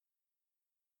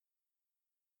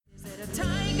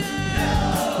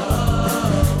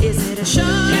a shark?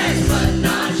 Yes, but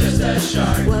not just a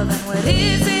shark. Well then what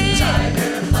is it?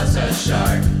 Tiger plus a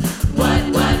shark.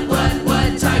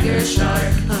 What, tiger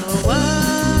shark? Oh,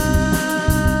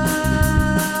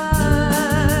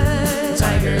 what?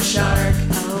 Tiger shark.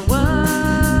 Oh, what?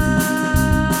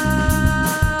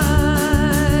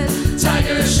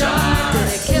 Tiger shark.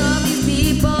 Did it kill all these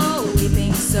people? We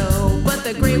think so. But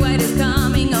the great white is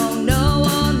coming. Oh no,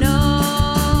 oh no.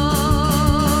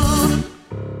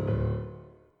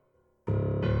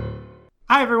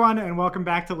 Hi, everyone, and welcome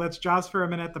back to Let's Jaws for a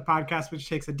Minute, the podcast which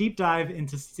takes a deep dive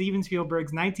into Steven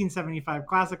Spielberg's 1975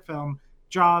 classic film,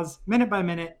 Jaws, minute by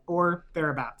minute, or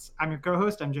thereabouts. I'm your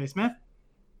co-host, MJ Smith.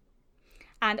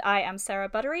 And I am Sarah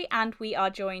Buddery, and we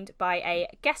are joined by a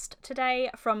guest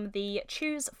today from the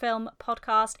Choose Film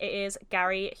podcast. It is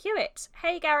Gary Hewitt.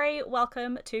 Hey, Gary,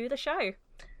 welcome to the show.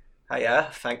 Hiya,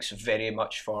 thanks very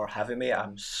much for having me.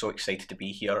 I'm so excited to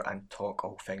be here and talk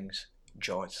all things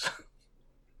Jaws.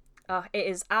 Oh, it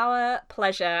is our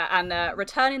pleasure, and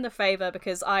returning the favour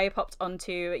because I popped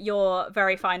onto your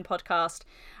very fine podcast.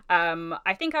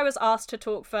 I think I was asked to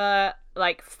talk for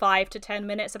like 5 to 10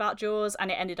 minutes about Jaws, and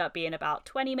it ended up being about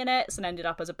 20 minutes and ended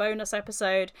up as a bonus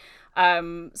episode.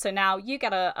 So now you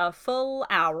get a full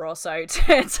hour or so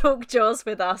to talk Jaws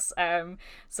with us.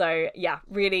 So yeah,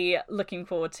 really looking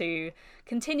forward to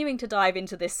continuing to dive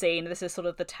into this scene. This is sort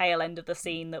of the tail end of the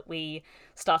scene that we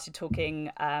started talking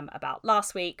about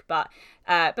last week. But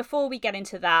before we get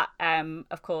into that,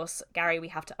 of course, Gary, we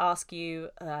have to ask you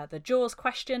the Jaws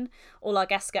question. All our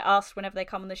guests get asked whenever they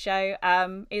come on the show,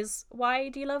 is why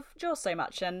do you love Jaws so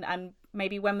much? And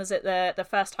maybe when was it the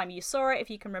first time you saw it, if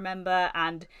you can remember,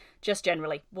 and just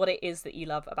generally what it is that you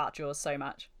love about Jaws so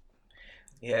much.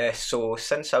 Yeah, so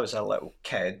since I was a little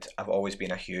kid, I've always been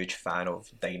a huge fan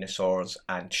of dinosaurs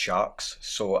and sharks.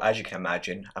 So as you can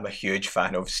imagine, I'm a huge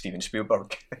fan of Steven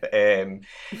Spielberg. And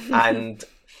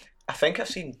I think I've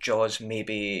seen Jaws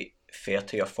maybe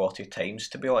 30 or 40 times,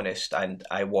 to be honest. And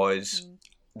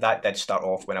that did start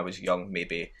off when I was young,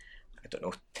 maybe,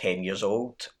 10 years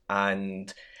old.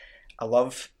 And I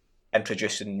love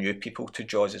introducing new people to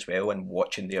Jaws as well and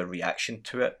watching their reaction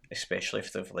to it, especially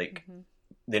if they've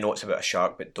they know it's about a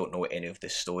shark but don't know any of the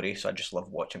story. So I just love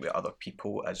watching with other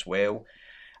people as well.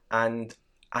 And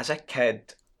as a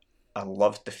kid, I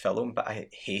loved the film, but I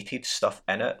hated stuff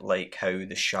in it, like how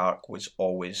the shark was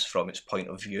always from its point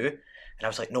of view. And I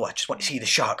was like, no, I just want to see the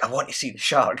shark. I want to see the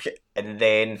shark. And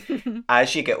then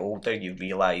as you get older, you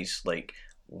realise like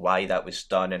why that was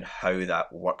done and how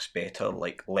that works better.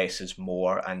 Like less is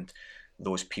more, and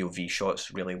those POV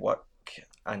shots really work,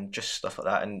 and just stuff like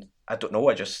that. And I don't know,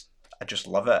 I just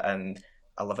love it, and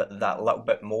I love it that little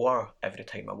bit more every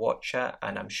time I watch it,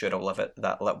 and I'm sure I'll love it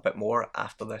that little bit more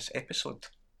after this episode.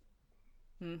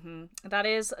 That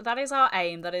is our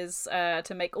aim. That is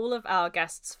to make all of our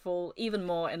guests fall even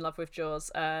more in love with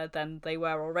Jaws than they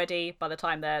were already by the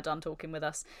time they're done talking with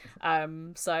us.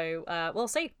 So we'll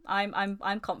see.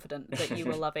 I'm confident that you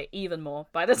will love it even more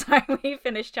by the time we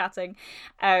finish chatting.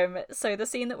 So the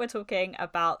scene that we're talking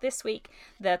about this week,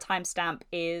 the timestamp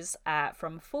is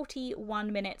from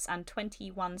 41 minutes and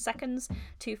 21 seconds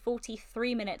to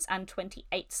 43 minutes and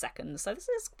 28 seconds. So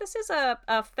this is a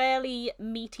fairly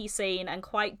meaty scene and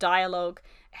quite dialogue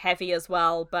heavy as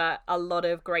well, but a lot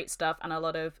of great stuff and a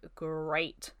lot of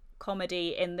great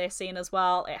comedy in this scene as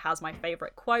well. It has my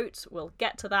favourite quote. We'll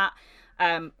get to that.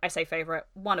 I say favourite,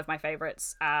 one of my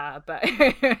favourites, but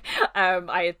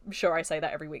I'm sure I say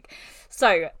that every week.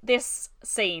 So this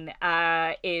scene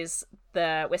is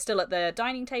we're still at the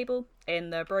dining table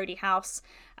in the Brody house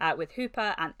with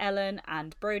Hooper and Ellen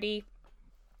and Brody,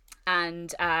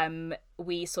 and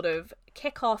we sort of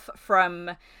kick off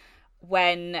from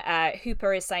when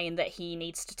Hooper is saying that he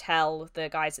needs to tell the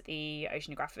guys at the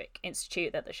Oceanographic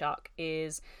Institute that the shark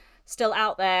is still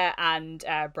out there, and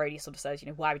Brody sort of says,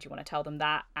 why would you want to tell them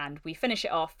that? And we finish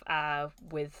it off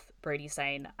with Brody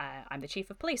saying, I'm the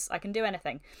chief of police, I can do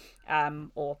anything,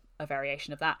 or a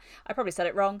variation of that. I probably said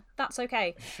it wrong, that's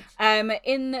okay.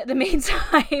 In the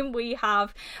meantime, we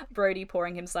have Brody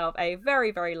pouring himself a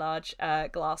very, very large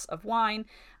glass of wine,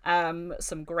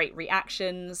 some great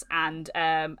reactions, and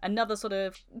another sort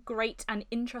of great and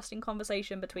interesting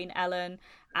conversation between Ellen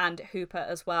and Hooper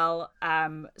as well.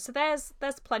 So there's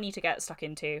plenty to get stuck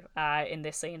into in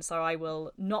this scene, so I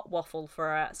will not waffle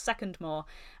for a second more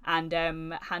and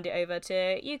hand it over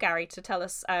to you, Gary, to tell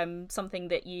us something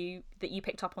that you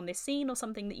picked up on this scene, or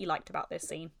something that you liked about this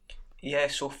scene. Yeah,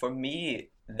 so for me,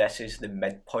 this is the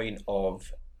midpoint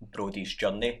of Brody's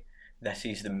journey. This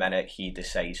is the minute he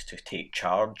decides to take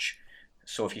charge.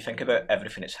 So if you think about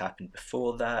everything that's happened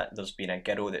before that, there's been a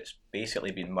girl that's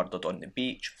basically been murdered on the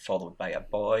beach, followed by a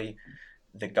boy.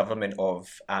 The government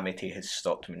of Amity has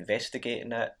stopped him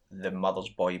investigating it. The mother's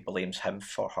boy blames him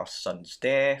for her son's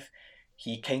death.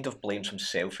 He kind of blames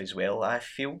himself as well, I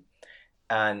feel.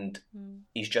 And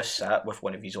he's just sat with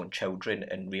one of his own children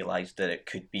and realised that it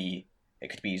could be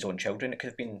his own children. It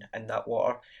could have been in that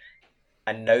water.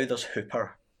 And now there's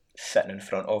Hooper sitting in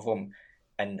front of him,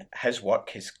 and his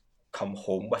work has come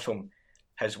home with him.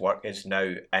 His work is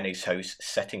now in his house,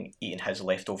 sitting, eating his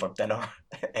leftover dinner.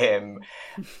 And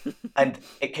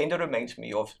it kind of reminds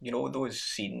me of, you know, those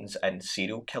scenes in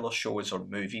serial killer shows or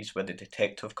movies where the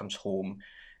detective comes home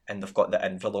and they've got the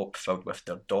envelope filled with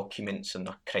their documents and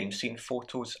their crime scene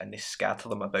photos, and they scatter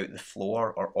them about the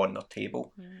floor or on their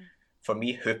table. For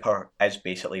me, Hooper is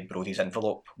basically Brody's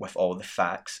envelope with all the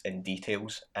facts and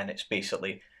details, and it's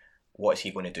basically, what is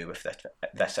he going to do with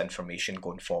this information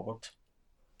going forward?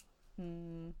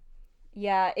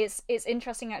 Yeah, it's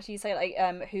interesting actually you say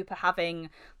like Hooper having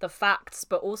the facts,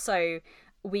 but also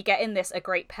we get in this a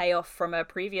great payoff from a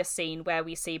previous scene where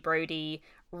we see Brody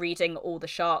reading all the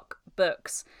shark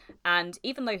books, and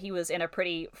even though he was in a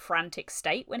pretty frantic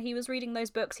state when he was reading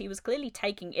those books, he was clearly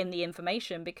taking in the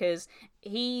information, because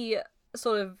he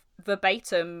sort of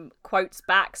verbatim quotes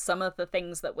back some of the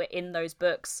things that were in those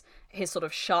books, his sort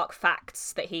of shark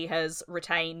facts that he has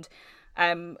retained,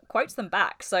 quotes them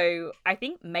back. So I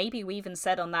think maybe we even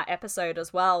said on that episode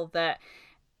as well that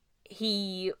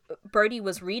Brody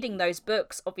was reading those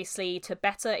books obviously to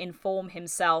better inform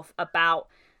himself about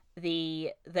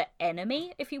the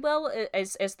enemy, if you will,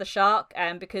 as the shark,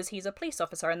 because he's a police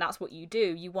officer and that's what you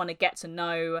do. You want to get to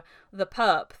know the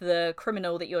perp, the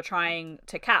criminal that you're trying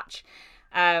to catch.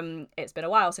 It's been a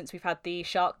while since we've had the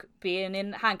shark being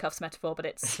in handcuffs metaphor, but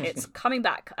it's coming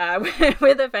back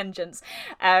with a vengeance.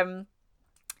 And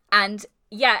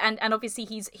obviously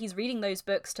he's reading those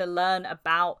books to learn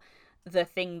about the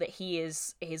thing that he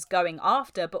is going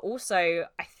after, but also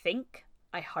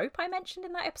I hope I mentioned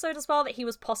in that episode as well that he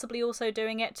was possibly also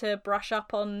doing it to brush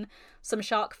up on some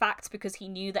shark facts because he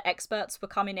knew that experts were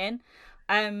coming in.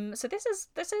 So this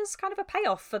is kind of a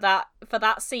payoff for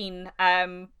that scene,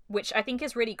 which I think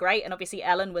is really great. And obviously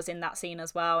Ellen was in that scene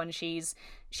as well, and she's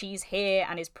here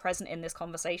and is present in this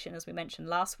conversation as we mentioned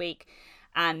last week,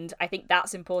 and I think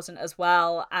that's important as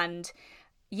well. And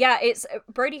yeah,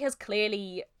 Brody has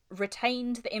clearly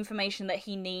retained the information that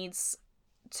he needs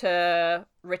to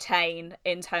retain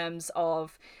in terms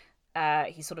of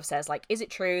he sort of says, like, is it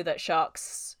true that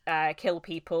sharks kill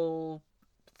people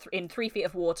in 3 feet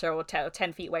of water or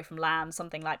 10 feet away from land,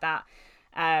 something like that,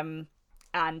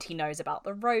 and he knows about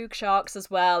the rogue sharks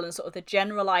as well, and sort of the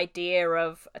general idea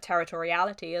of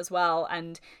territoriality as well.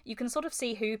 And you can sort of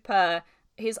see Hooper,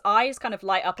 his eyes kind of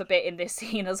light up a bit in this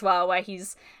scene as well, where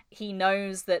he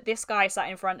knows that this guy sat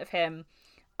in front of him,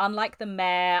 unlike the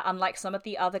mayor, unlike some of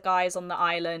the other guys on the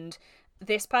island,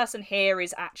 this person here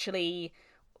is actually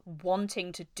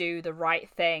wanting to do the right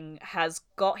thing, has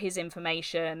got his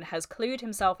information, has clued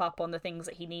himself up on the things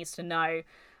that he needs to know,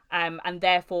 and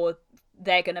therefore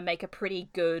they're going to make a pretty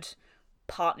good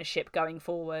partnership going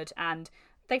forward. And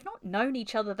they've not known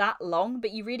each other that long,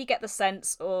 but you really get the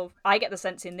sense I get the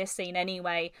sense in this scene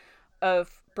anyway,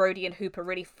 of Brody and Hooper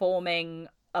really forming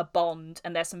a bond,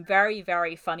 and there's some very,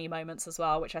 very funny moments as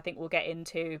well, which I think we'll get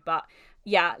into. But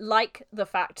yeah, like the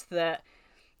fact that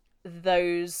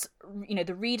those, you know,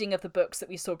 the reading of the books that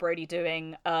we saw Brody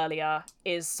doing earlier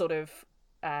is sort of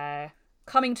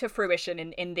coming to fruition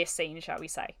in this scene, shall we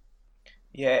say.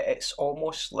 Yeah, it's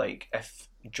almost like if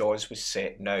Jaws was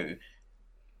set now,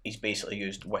 he's basically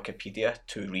used Wikipedia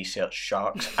to research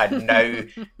sharks, and now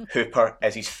Hooper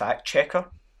is his fact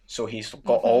checker. So he's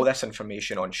got all this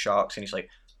information on sharks, and he's like,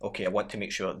 okay, I want to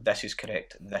make sure this is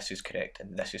correct, and this is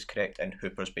correct, and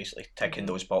Hooper's basically ticking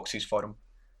those boxes for him.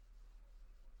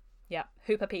 Yeah,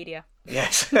 Hooperpedia.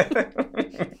 Yes.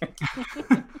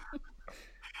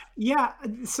 Yeah,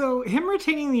 so him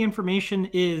retaining the information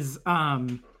is, I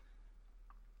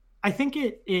think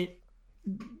it,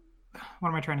 what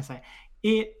am I trying to say?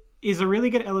 It is a really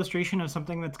good illustration of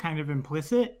something that's kind of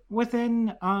implicit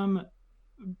within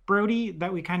Brody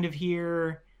that we kind of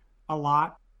hear a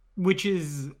lot, which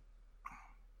is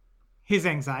his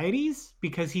anxieties,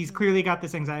 because he's clearly got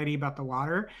this anxiety about the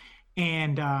water.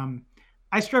 And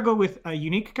I struggle with a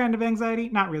unique kind of anxiety,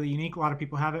 not really unique. A lot of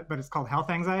people have it, but it's called health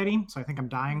anxiety. So I think I'm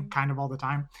dying kind of all the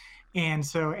time. And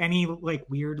so any like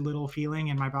weird little feeling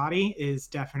in my body is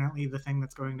definitely the thing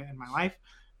that's going to end my life,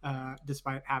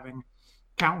 despite having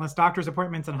countless doctor's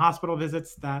appointments and hospital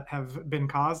visits that have been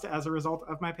caused as a result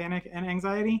of my panic and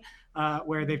anxiety,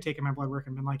 where they've taken my blood work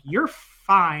and been like, you're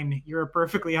fine. You're a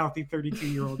perfectly healthy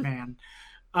 32-year-old man.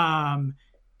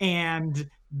 And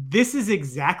this is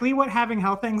exactly what having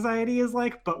health anxiety is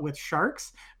like, but with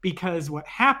sharks, because what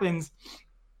happens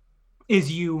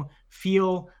is you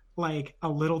feel like a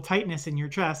little tightness in your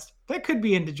chest. That could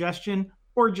be indigestion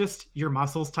or just your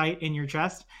muscles tight in your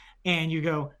chest. And you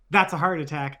go, that's a heart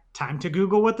attack. Time to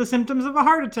Google what the symptoms of a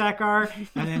heart attack are.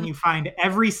 And then you find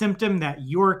every symptom that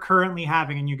you're currently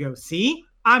having and you go, see,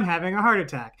 I'm having a heart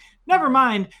attack. Never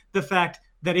mind the fact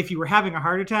that if you were having a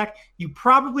heart attack, you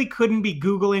probably couldn't be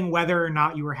Googling whether or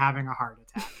not you were having a heart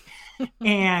attack.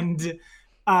 And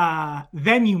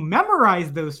then you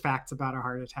memorize those facts about a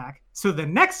heart attack. So the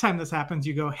next time this happens,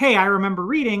 you go, hey, I remember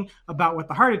reading about what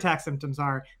the heart attack symptoms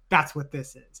are. That's what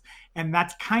this is. And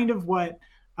that's kind of what,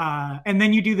 and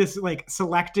then you do this like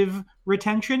selective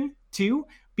retention too,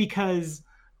 because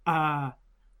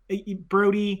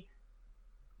Brody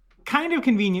kind of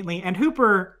conveniently, and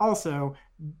Hooper also,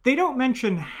 they don't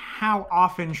mention how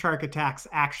often shark attacks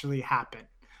actually happen,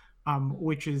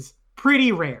 which is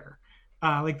pretty rare.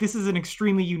 Like this is an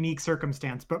extremely unique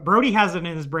circumstance, but Brody has it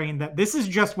in his brain that this is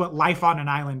just what life on an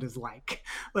island is like.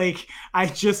 Like I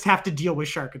just have to deal with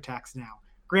shark attacks now.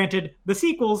 Granted, the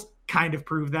sequels kind of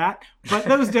prove that, but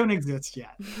those don't exist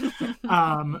yet.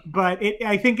 But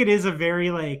I think it is a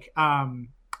very like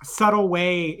subtle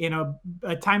way in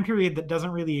a time period that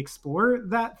doesn't really explore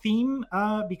that theme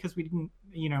because we didn't,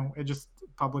 it just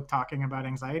public talking about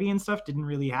anxiety and stuff didn't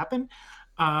really happen.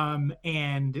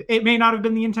 And it may not have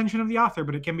been the intention of the author,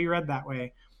 but it can be read that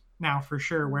way now for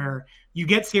sure, where you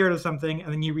get scared of something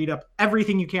and then you read up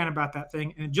everything you can about that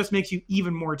thing and it just makes you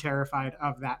even more terrified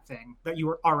of that thing that you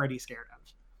were already scared of.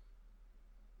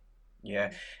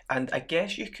 Yeah, and I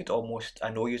guess you could almost, I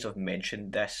know you have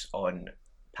mentioned this on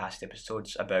past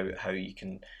episodes about how you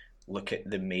can look at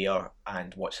the mayor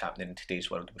and what's happening in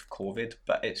today's world with COVID,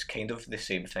 but it's kind of the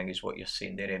same thing as what you're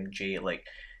saying there, MJ. Like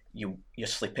you're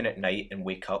sleeping at night and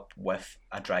wake up with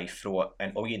a dry throat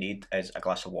and all you need is a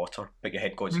glass of water, but your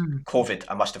head goes, COVID,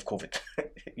 I must have COVID.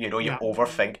 You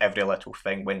overthink every little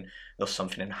thing when there's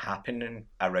something happening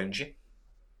around you.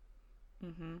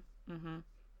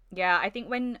 Yeah, I think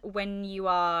when you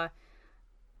are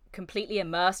completely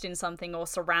immersed in something or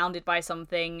surrounded by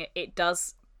something, it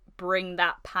does bring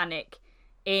that panic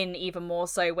in even more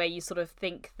so, where you sort of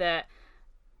think that,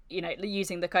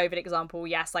 using the COVID example,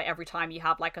 yes, like every time you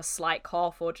have like a slight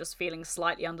cough or just feeling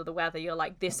slightly under the weather, you're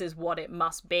like, this is what it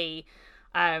must be.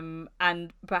 And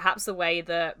perhaps the way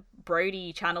that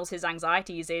Brody channels his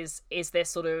anxieties is this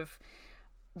sort of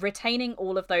retaining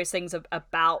all of those things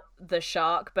about the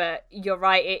shark. But you're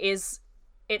right, it's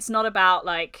not about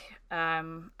like I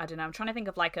don't know, I'm trying to think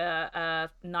of like a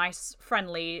nice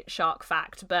friendly shark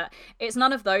fact, but it's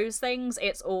none of those things.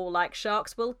 It's all like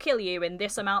sharks will kill you in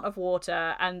this amount of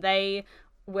water, and they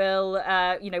will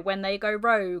when they go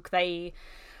rogue, they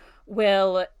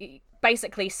will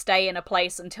basically stay in a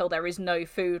place until there is no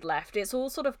food left. It's all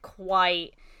sort of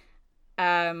quite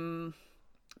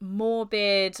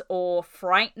morbid or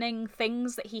frightening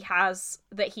things that he has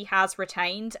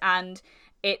retained, and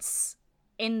it's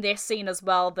in this scene as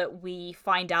well that we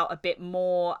find out a bit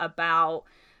more about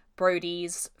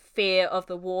Brody's fear of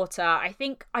the water. I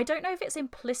don't know if it's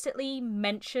implicitly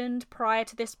mentioned prior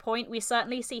to this point. We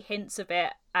certainly see hints of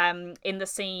it in the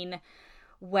scene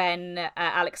when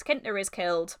Alex Kintner is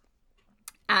killed,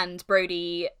 and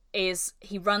Brody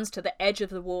he runs to the edge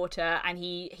of the water, and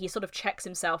he sort of checks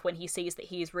himself when he sees that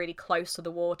he is really close to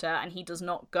the water, and he does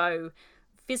not go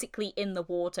physically in the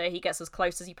water. He gets as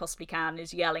close as he possibly can and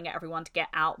is yelling at everyone to get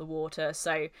out the water.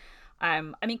 So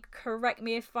correct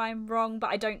me if I'm wrong,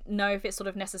 but I don't know if it's sort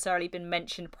of necessarily been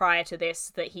mentioned prior to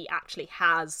this that he actually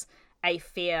has a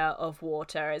fear of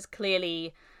water. It's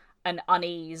clearly an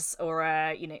unease or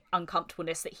a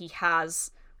uncomfortableness that he has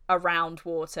around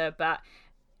water, but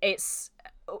it's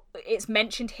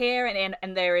mentioned here,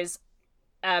 and there is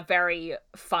a very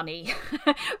funny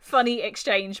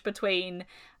exchange between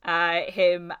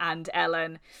him and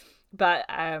Ellen, but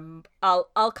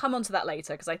I'll come on to that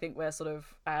later, because I think we're sort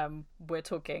of we're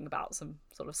talking about some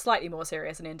sort of slightly more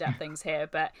serious and in-depth things here.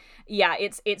 But yeah,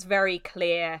 it's very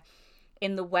clear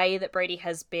in the way that Brody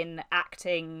has been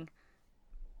acting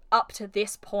up to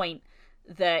this point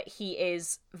that he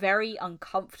is very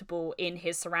uncomfortable in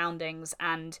his surroundings.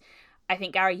 And I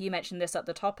think, Gary, you mentioned this at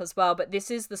the top as well, but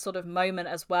this is the sort of moment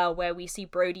as well where we see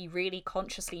Brody really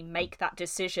consciously make that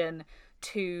decision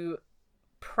to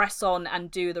press on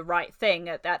and do the right thing.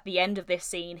 At the end of this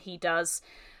scene, he does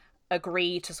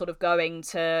agree to sort of going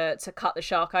to cut the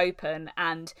shark open,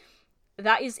 and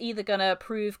that is either going to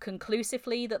prove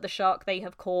conclusively that the shark they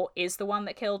have caught is the one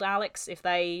that killed Alex. If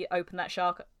they open that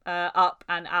shark up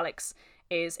and Alex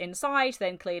is inside,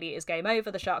 then clearly it is game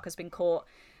over. The shark has been caught.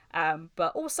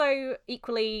 But also,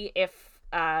 equally, if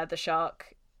the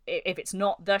shark, if it's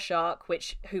not the shark,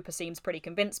 which Hooper seems pretty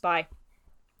convinced by,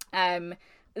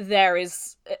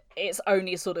 it's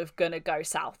only sort of going to go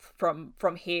south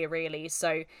from here, really.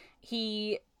 So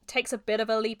he takes a bit of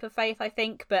a leap of faith, I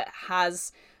think, but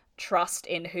has trust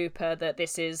in Hooper that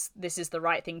this is the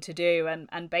right thing to do,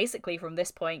 and basically from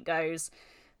this point goes,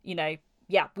 you know,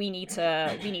 yeah, we need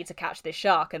to catch this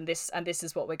shark, and this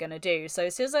is what we're going to do. So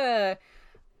this is a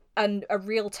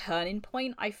real turning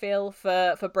point, I feel,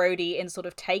 for Brody in sort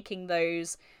of taking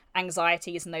those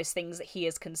anxieties and those things that he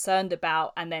is concerned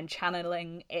about and then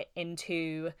channeling it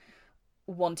into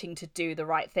wanting to do the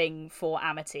right thing for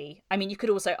Amity. I mean, you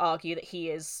could also argue that he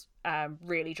is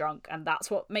really drunk and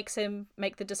that's what makes him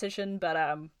make the decision, but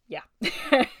yeah.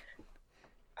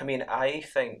 I mean, I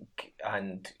think,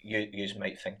 and you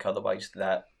might think otherwise,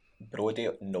 that Brody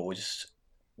knows,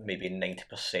 maybe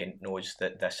 90% knows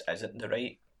that this isn't the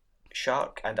right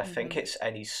shark, and I think it's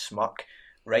in his smirk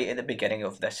right at the beginning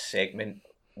of this segment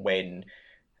when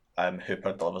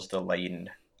Hooper delivers the line,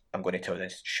 "I'm going to tell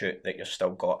this shoot that you've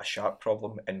still got a shark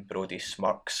problem," and Brody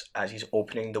smirks as he's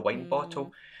opening the wine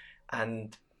bottle.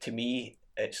 And to me,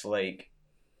 it's like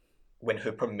when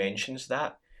Hooper mentions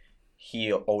that,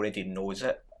 he already knows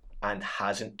it and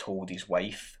hasn't told his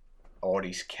wife or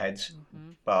his kids.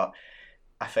 But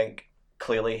I think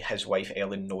clearly his wife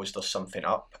Ellen knows there's something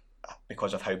up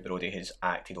because of how Brody has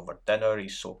acted over dinner.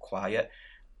 He's so quiet,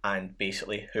 and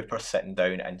basically Hooper sitting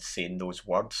down and saying those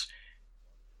words,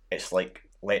 it's like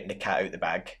letting the cat out the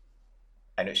bag,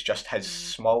 and it's just his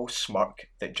small smirk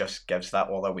that just gives that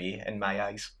all away in my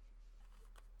eyes.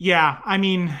 Yeah, I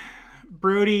mean,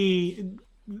 Brody,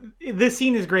 this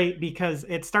scene is great because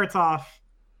it starts off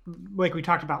like we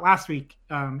talked about last week,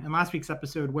 in last week's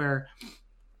episode, where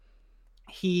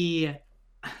he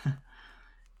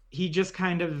just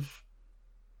kind of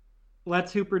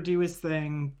lets Hooper do his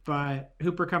thing, but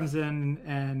Hooper comes in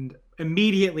and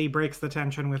immediately breaks the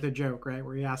tension with a joke, right?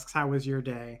 Where he asks, "How was your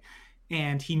day?"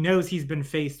 And he knows he's been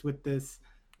faced with this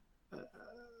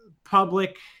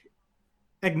public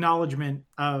acknowledgement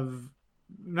of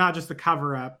not just the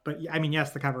cover-up, but I mean,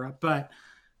 yes, the cover-up, but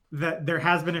that there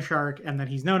has been a shark and that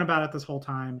he's known about it this whole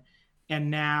time.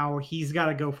 And now he's got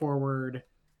to go forward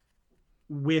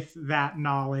with that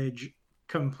knowledge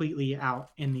completely out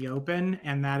in the open.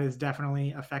 And that is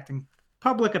definitely affecting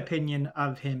public opinion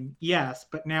of him. Yes.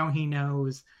 But now he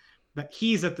knows that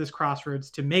he's at this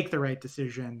crossroads to make the right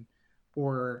decision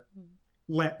or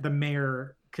let the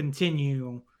mayor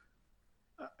continue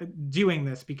doing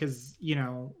this, because, you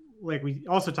know, like we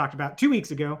also talked about 2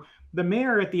 weeks ago, the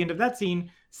mayor at the end of that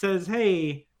scene says,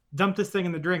 "Hey, dump this thing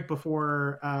in the drink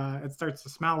before it starts to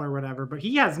smell or whatever." But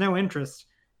he has no interest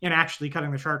in actually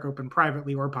cutting the shark open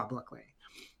privately or publicly.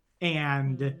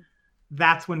 And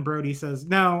that's when Brody says,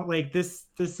 "No, like this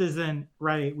isn't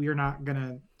right. We are not going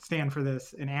to stand for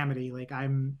this in Amity. Like,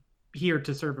 I'm here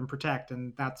to serve and protect,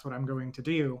 and that's what I'm going to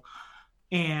do."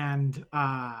 And,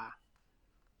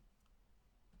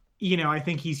 you know, I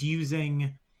think he's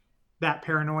using that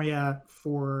paranoia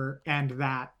and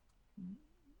that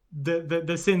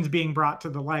the sins being brought to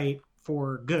the light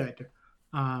for good.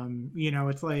 You know,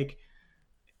 it's like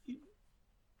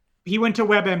he went to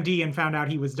WebMD and found out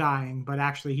he was dying, but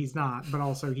actually he's not. But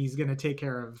also he's going to take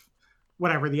care of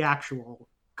whatever the actual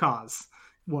cause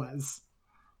was.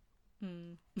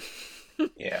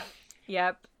 Yeah.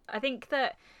 Yep. I think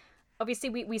that obviously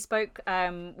we spoke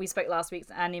last week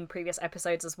and in previous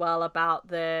episodes as well about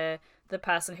the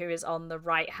person who is on the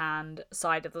right hand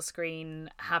side of the screen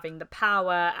having the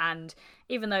power, and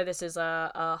even though this is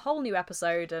a whole new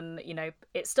episode, and you know,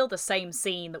 it's still the same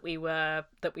scene that we were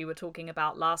talking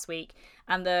about last week,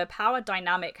 and the power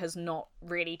dynamic has not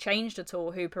really changed at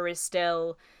all. Hooper is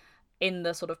still in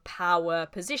the sort of power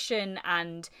position,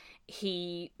 and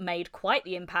he made quite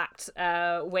the impact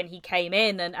when he came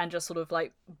in and just sort of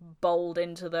like bowled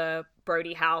into the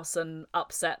Brody house and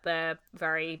upset their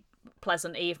very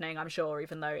pleasant evening, I'm sure,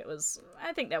 even though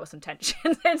I think there were some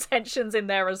tensions in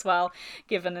there as well,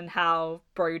 given how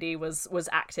Brody was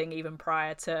acting even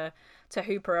prior to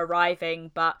Hooper arriving.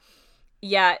 But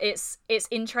yeah, it's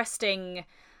interesting,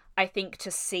 I think, to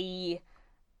see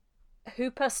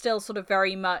Hooper still sort of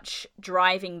very much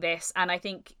driving this. And I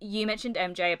think you mentioned,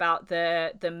 MJ, about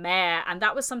the mayor, and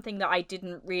that was something that I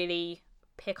didn't really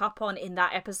pick up on in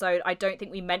that episode. I don't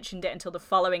think we mentioned it until the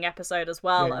following episode as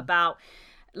well, about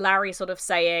Larry sort of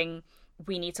saying,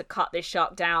 we need to cut this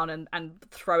shark down and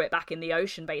throw it back in the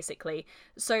ocean, basically.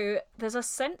 So there's a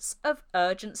sense of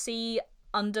urgency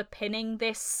underpinning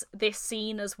this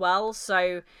scene as well.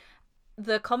 So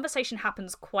the conversation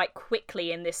happens quite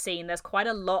quickly in this scene. There's quite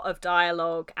a lot of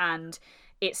dialogue, and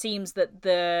it seems that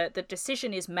the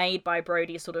decision is made by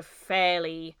Brody sort of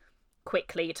fairly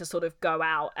quickly to sort of go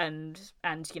out and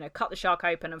cut the shark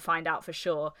open and find out for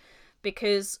sure,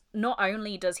 because not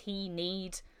only does he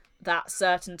need that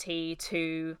certainty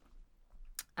to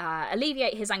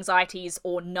alleviate his anxieties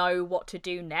or know what to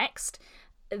do next,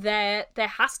 there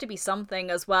has to be something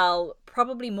as well,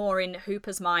 probably more in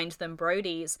Hooper's mind than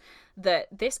Brody's, that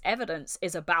this evidence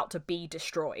is about to be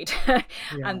destroyed.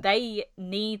 And they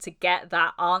need to get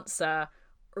that answer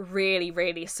really,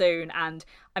 really soon. And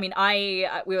I mean,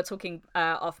 we were talking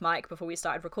off mic before we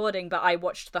started recording, but I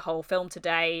watched the whole film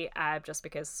today just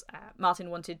because Martin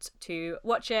wanted to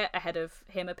watch it ahead of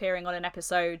him appearing on an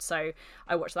episode. So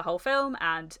I watched the whole film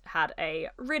and had a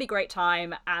really great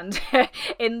time. And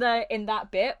in that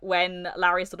bit when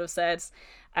Larry sort of says,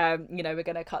 we're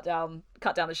going to cut down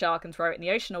the shark and throw it in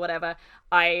the ocean or whatever,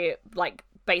 I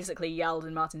basically yelled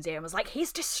in Martin's ear and was like,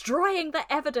 he's destroying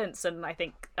the evidence, and I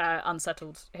think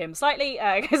unsettled him slightly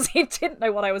because he didn't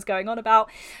know what I was going on about.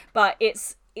 But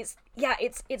it's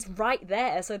right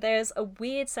there. So there's a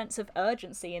weird sense of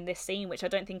urgency in this scene, which I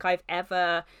don't think I've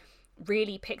ever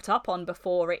really picked up on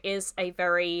before. It is a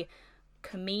very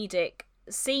comedic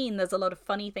scene. There's a lot of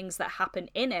funny things that happen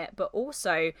in it, but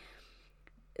also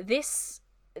this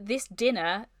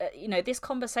dinner, this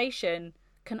conversation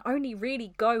can only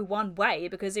really go one way,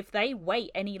 because if they wait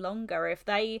any longer, if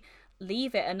they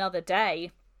leave it another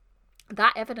day,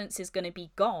 that evidence is going to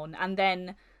be gone, and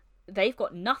then they've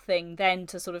got nothing then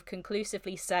to sort of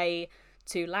conclusively say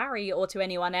to Larry or to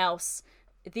anyone else,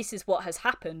 this is what has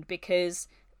happened, because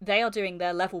they are doing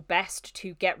their level best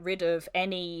to get rid of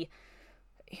any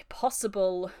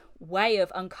possible way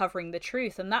of uncovering the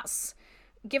truth. And that's,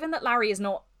 given that Larry is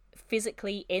not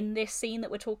physically in this scene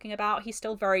that we're talking about, he's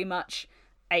still very much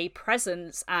a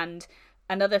presence. And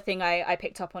another thing I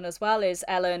picked up on as well is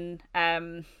Ellen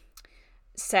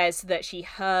says that she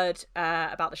heard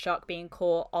about the shark being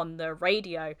caught on the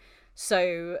radio.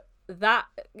 So that,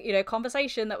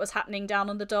 conversation that was happening down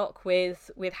on the dock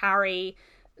with Harry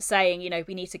saying,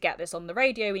 we need to get this on the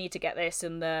radio, we need to get this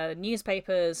in the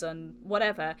newspapers and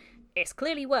whatever, it's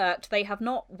clearly worked. They have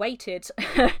not waited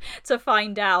to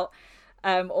find out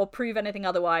or prove anything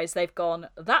otherwise. They've gone,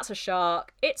 that's a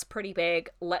shark, it's pretty big,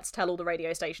 let's tell all the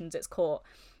radio stations it's caught.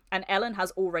 And Ellen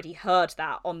has already heard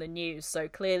that on the news, so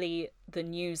clearly the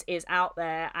news is out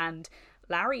there, and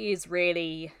Larry is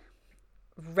really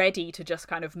ready to just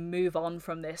kind of move on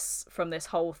from this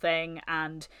whole thing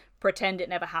and pretend it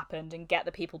never happened and get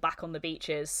the people back on the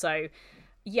beaches. So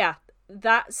yeah,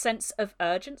 that sense of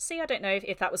urgency, I don't know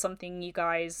if that was something you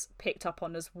guys picked up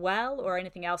on as well, or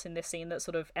anything else in this scene that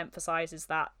sort of emphasizes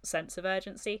that sense of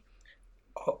urgency.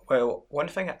 Oh, well, one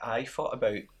thing I thought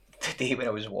about today when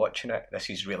I was watching it, this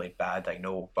is really bad, I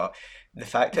know, but the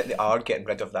fact that they are getting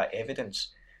rid of that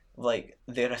evidence,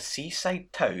 they're a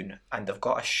seaside town and they've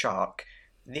got a shark,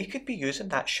 they could be using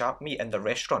that shark meat in the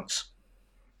restaurants.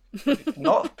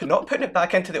 not putting it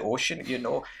back into the ocean,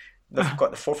 They've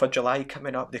got the 4th of July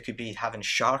coming up. They could be having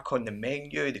shark on the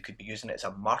menu. They could be using it as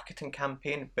a marketing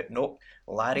campaign. But nope,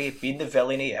 Larry, being the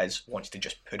villain he is, wants to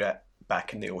just put it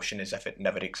back in the ocean as if it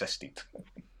never existed.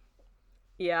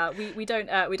 Yeah, we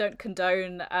don't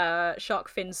condone shark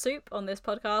fin soup on this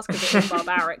podcast because it's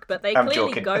barbaric. But they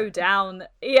clearly go down.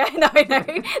 Yeah, no,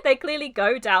 they clearly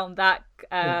go down that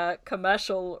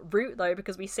commercial route though,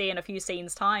 because we see in a few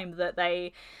scenes time that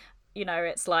they,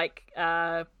 it's like.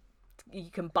 You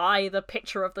can buy the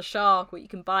picture of the shark, or you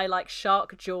can buy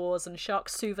shark jaws and shark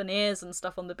souvenirs and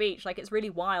stuff on the beach. It's really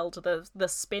wild the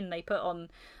spin they put on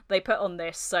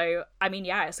this. So I mean,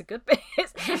 yeah, it's a good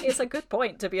it's a good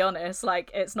point, to be honest.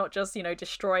 It's not just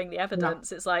destroying the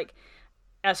evidence. No. It's like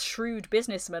a shrewd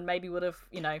businessman maybe would have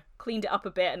cleaned it up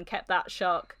a bit and kept that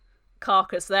shark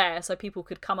carcass there so people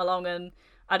could come along and,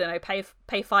 I don't know, pay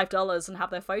 $5 and have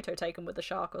their photo taken with the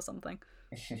shark or something.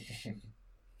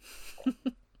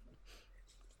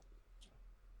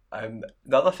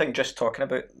 The other thing, just talking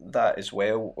about that as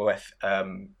well, with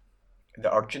the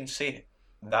urgency,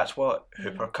 that's what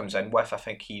Hooper comes in with. I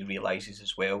think he realises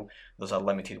as well there's a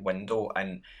limited window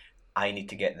and I need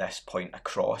to get this point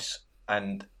across.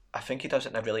 And I think he does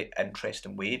it in a really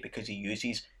interesting way, because he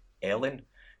uses Ellen,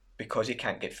 because he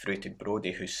can't get through to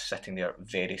Brody, who's sitting there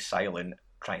very silent,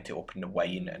 trying to open the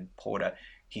wine and pour it.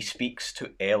 He speaks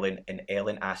to Ellen and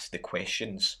Ellen asks the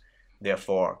questions.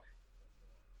 Therefore,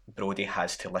 Brody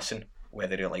has to listen.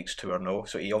 whether he likes to or no.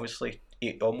 So he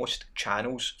almost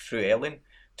channels through Ellen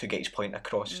to get his point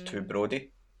across to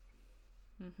Brody.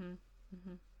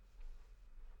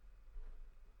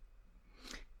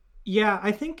 Yeah,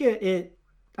 I think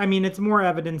it's more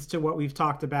evidence to what we've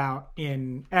talked about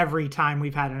in every time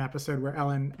we've had an episode where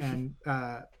Ellen and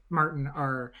Martin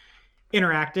are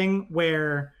interacting,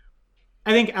 where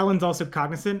I think Ellen's also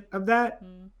cognizant of that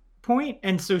point,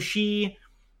 and so she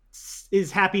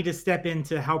is happy to step in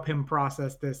to help him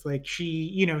process this. Like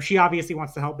she obviously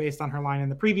wants to help based on her line in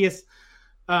the previous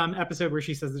episode where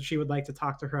she says that she would like to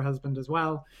talk to her husband as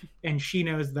well, and she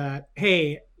knows that,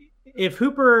 hey, if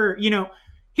Hooper,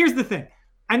 here's the thing.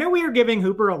 I know we are giving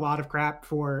Hooper a lot of crap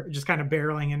for just kind of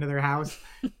barreling into their house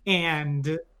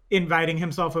and inviting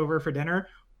himself over for dinner,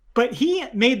 but he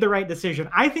made the right decision.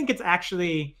 I think it's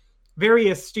actually very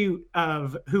astute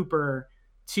of Hooper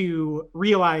to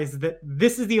realize that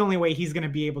this is the only way he's going to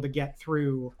be able to get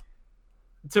through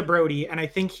to Brody. And I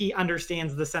think he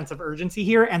understands the sense of urgency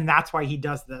here, and that's why he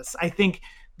does this. I think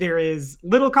there is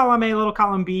little column A, little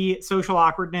column B, social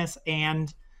awkwardness,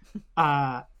 and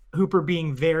Hooper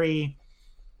being very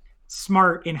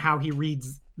smart in how he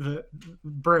reads the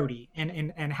Brody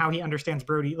and how he understands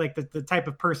Brody, like the type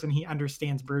of person he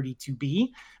understands Brody to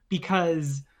be,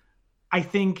 because I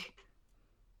think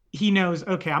he knows,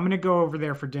 okay, I'm going to go over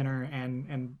there for dinner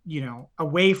and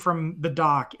away from the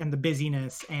dock and the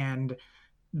busyness and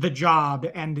the job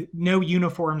and no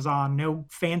uniforms on, no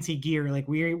fancy gear. Like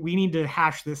we need to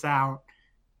hash this out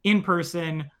in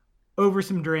person over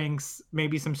some drinks,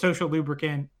 maybe some social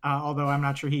lubricant, although I'm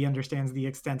not sure he understands the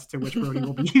extent to which Brody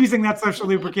will be using that social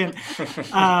lubricant.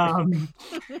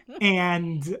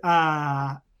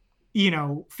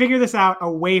 Figure this out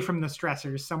away from the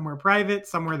stressors, somewhere private,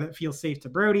 somewhere that feels safe to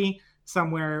Brody,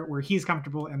 somewhere where he's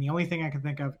comfortable. And the only thing I can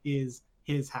think of is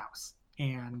his house.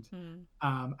 And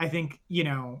I think,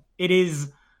 it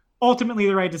is ultimately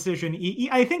the right decision.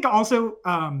 I think also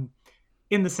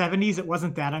in the 70s, it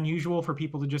wasn't that unusual for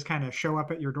people to just kind of show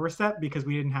up at your doorstep because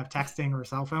we didn't have texting or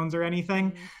cell phones or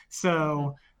anything.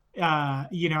 So,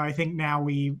 I think now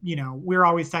we're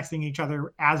always texting each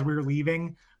other as we're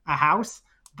leaving a house.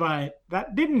 But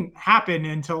that didn't happen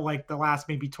until like the last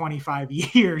maybe 25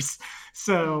 years.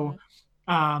 So,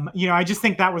 I just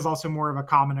think that was also more of a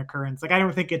common occurrence. Like, I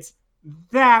don't think it's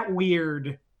that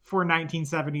weird for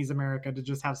 1970s America to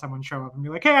just have someone show up and be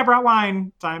like, hey, I brought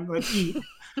wine, time, let's eat.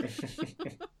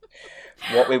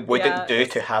 What we wouldn't do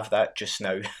to have that just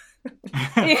now.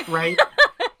 Right?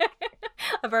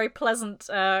 A very pleasant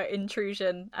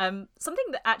intrusion. Something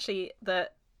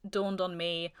that dawned on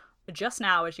me just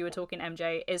now as you were talking,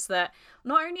 MJ, is that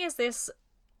not only is this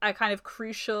a kind of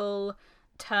crucial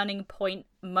turning point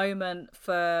moment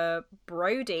for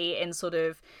Brody in sort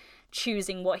of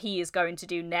choosing what he is going to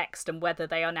do next and whether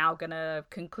they are now going to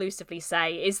conclusively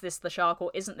say, is this the shark or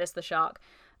isn't this the shark?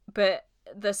 But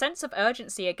the sense of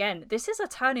urgency, again, this is a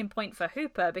turning point for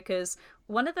Hooper, because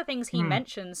one of the things he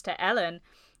mentions to Ellen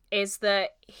is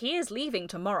that he is leaving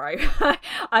tomorrow.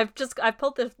 I've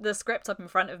pulled the script up in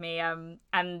front of me,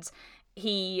 and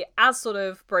he, as sort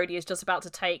of Brody is just about to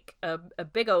take a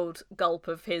big old gulp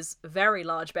of his very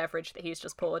large beverage that he's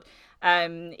just poured,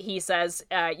 he says,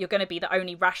 you're going to be the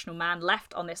only rational man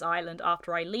left on this island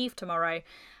after I leave tomorrow.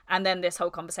 And then this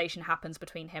whole conversation happens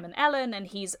between him and Ellen, and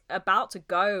he's about to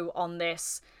go on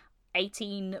this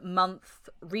 18-month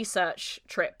research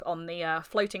trip on the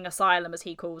floating asylum, as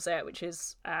he calls it, which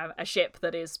is a ship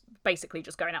that is basically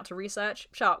just going out to research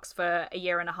sharks for a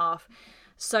year and a half.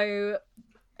 So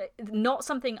not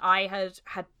something I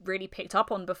had really picked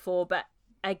up on before, but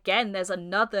again, there's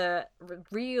another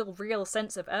real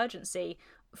sense of urgency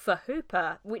for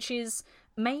Hooper, which is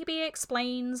maybe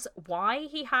explains why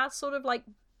he has sort of like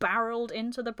barreled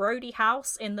into the Brody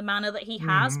house in the manner that he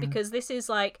has, because this is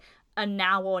like a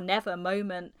now or never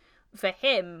moment for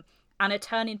him, and a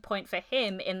turning point for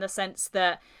him in the sense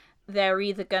that they're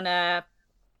either gonna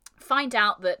find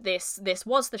out that this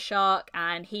was the shark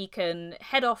and he can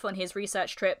head off on his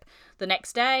research trip the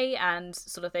next day and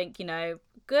sort of think,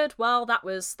 good, well, that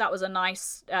was a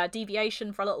nice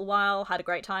deviation for a little while, had a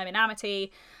great time in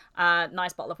Amity,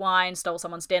 nice bottle of wine, stole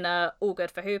someone's dinner, all good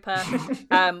for Hooper.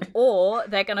 Or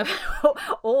they're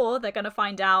gonna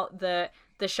find out that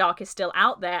the shark is still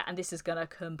out there, and this is gonna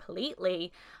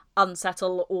completely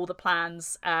unsettle all the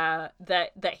plans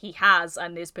that he has,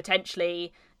 and is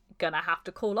potentially gonna have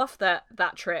to call off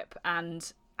that trip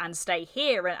and stay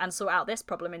here and sort out this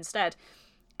problem instead.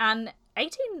 And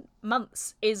 18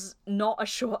 months is not a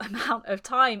short amount of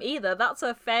time either. That's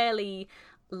a fairly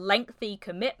lengthy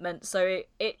commitment. So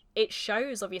it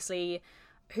shows, obviously,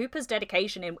 Hooper's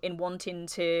dedication in wanting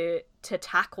to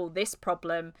tackle this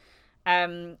problem,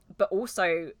 but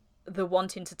also the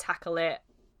wanting to tackle it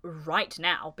right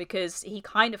now, because he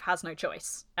kind of has no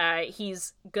choice.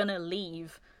 He's gonna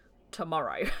leave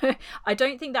tomorrow. I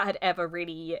don't think that had ever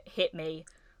really hit me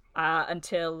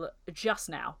until just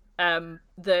now.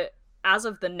 That as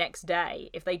of the next day,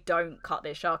 if they don't cut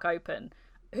this shark open,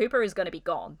 Hooper is going to be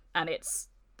gone, and it's,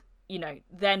 you know,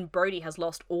 then Brody has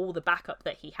lost all the backup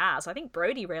that he has. I think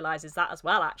Brody realizes that as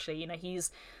well, actually. You know, he's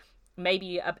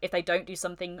maybe, if they don't do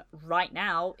something right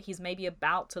now, he's maybe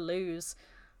about to lose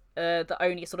the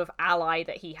only sort of ally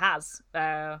that he has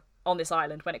on this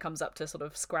island when it comes up to sort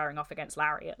of squaring off against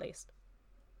Larry, at least.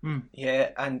 Yeah,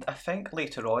 and I think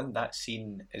later on that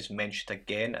scene is mentioned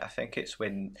again. I think it's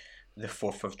when the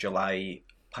 4th of July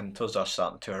punters are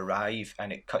starting to arrive,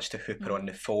 and it cuts to Hooper on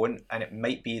the phone, and it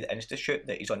might be the institute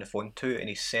that he's on the phone to, and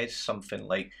he says something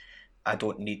like, I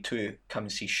don't need to come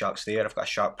and see sharks there, I've got a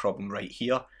shark problem right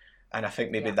here. And I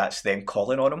think maybe that's them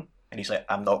calling on him, and he's like,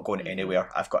 I'm not going anywhere,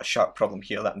 I've got a shark problem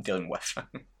here that I'm dealing with.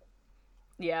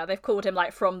 Yeah, they've called him,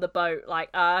 like, from the boat,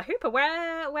 like, Hooper,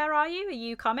 where are you? Are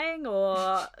you coming?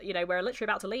 Or, you know, we're literally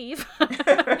about to leave.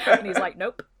 And he's like,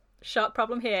 nope, shark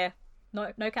problem here.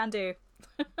 No can do.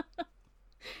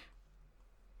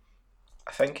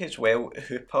 I think as well,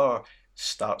 Hooper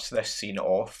starts this scene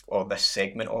off, or this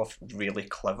segment off, really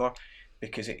clever,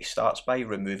 because it starts by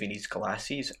removing his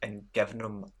glasses and giving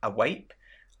him a wipe.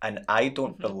 And I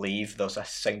don't believe there's a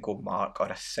single mark or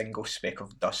a single speck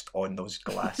of dust on those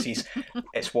glasses.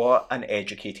 It's what an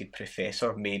educated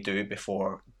professor may do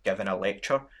before giving a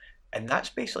lecture. And that's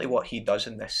basically what he does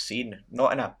in this scene.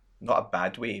 Not a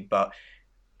bad way, but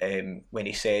when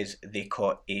he says they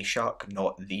caught a shark,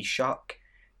 not the shark.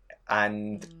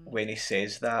 And when he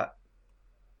says that,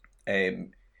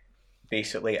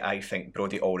 basically I think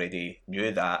Brody already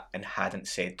knew that and hadn't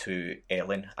said to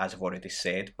Ellen, as I've already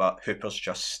said, but Hooper's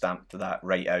just stamped that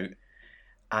right out.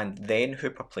 And then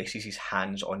Hooper places his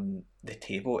hands on the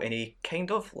table and he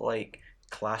kind of like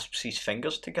clasps his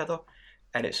fingers together,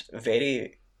 and it's a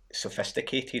very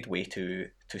sophisticated way to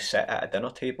sit at a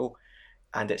dinner table,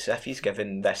 and it's as if he's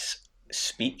given this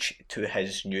speech to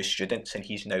his new students and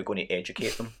he's now going to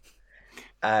educate them.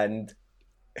 And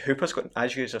Hooper's got,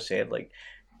 as you have said, like,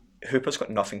 Hooper's got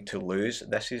nothing to lose.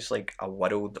 This is like a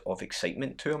world of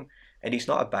excitement to him, and he's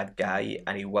not a bad guy,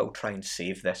 and he will try and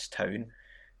save this town,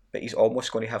 but he's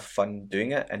almost going to have fun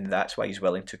doing it, and that's why he's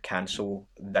willing to cancel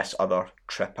this other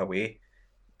trip away.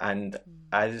 And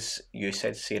as you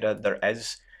said, Sarah, there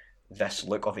is this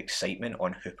look of excitement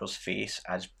on Hooper's face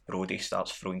as Brody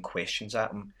starts throwing questions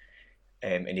at him,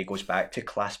 and he goes back to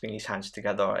clasping his hands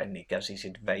together and he gives his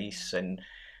advice. And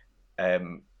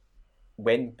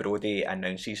when Brody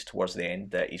announces towards the end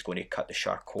that he's going to cut the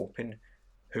shark open,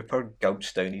 Hooper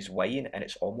gulps down his wine, and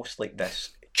it's almost like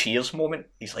this cheers moment.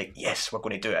 He's like, yes, we're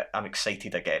going to do it, I'm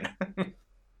excited again.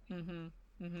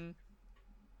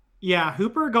 Yeah,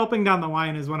 Hooper gulping down the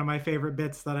wine is one of my favorite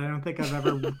bits that I don't think I've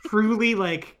ever truly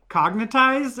like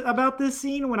cognitized about this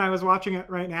scene. When I was watching it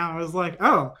right now, I was like,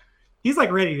 oh, he's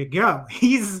like ready to go.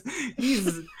 He's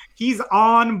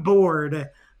on board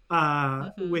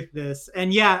with this.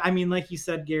 And yeah, I mean, like you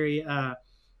said, Gary,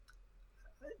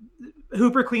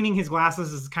 Hooper cleaning his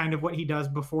glasses is kind of what he does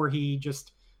before he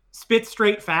just spits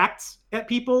straight facts at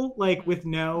people, like with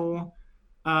no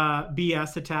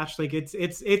BS attached. Like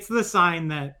it's the sign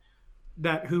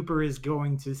that Hooper is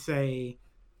going to say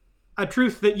a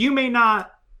truth that you may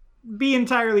not be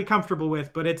entirely comfortable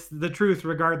with, but it's the truth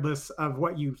regardless of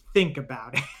what you think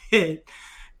about it.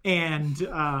 And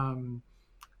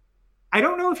I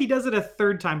don't know if he does it a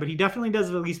third time, but he definitely does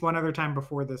it at least one other time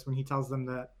before this, when he tells them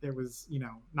that it was, you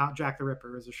know, not Jack the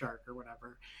Ripper, it was a shark or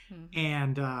whatever.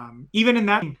 And even in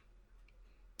that,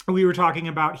 we were talking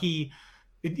about, he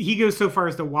goes so far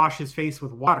as to wash his face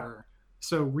with water.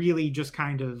 So really just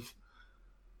kind of,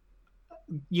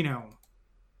 you know,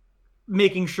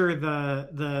 making sure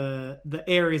the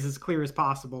air is as clear as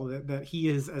possible, that he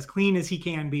is as clean as he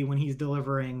can be when he's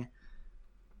delivering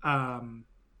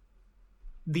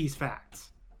these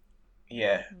facts.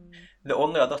 Yeah. The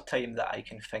only other time that I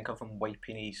can think of him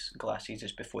wiping his glasses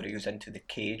is before he goes into the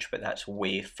cage, but that's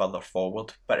way further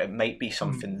forward. But it might be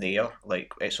something there,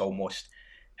 like it's almost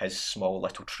his small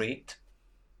little trait.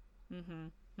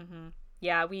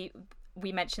 Yeah, we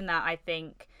mentioned that, I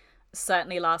think,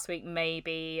 certainly last week,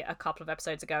 maybe a couple of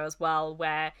episodes ago as well,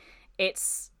 where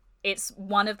it's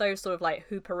one of those sort of like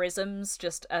Hooperisms,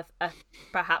 just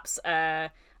perhaps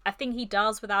a a thing he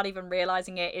does without even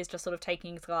realizing it is just sort of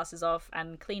taking his glasses off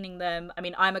and cleaning them. I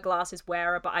mean, I'm a glasses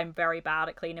wearer, but I'm very bad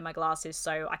at cleaning my glasses,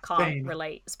 so I can't Same.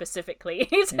 relate specifically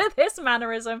to this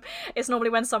mannerism. It's normally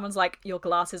when someone's like, your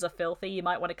glasses are filthy, you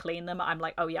might want to clean them. I'm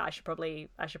like, oh yeah, I should probably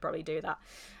do that.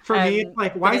 For me, it's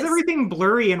like, why is everything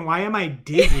blurry and why am I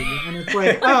dizzy? And it's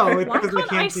like, oh, it's why because I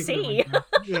can't I can't see?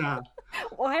 Yeah.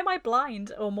 Why am I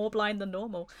blind, or more blind than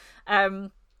normal?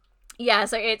 Yeah,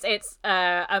 so it's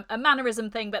a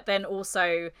mannerism thing, but then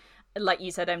also, like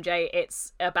you said, MJ,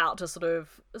 it's about to sort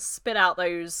of spit out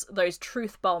those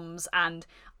truth bombs, and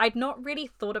I'd not really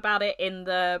thought about it in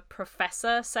the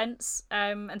professor sense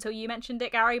until you mentioned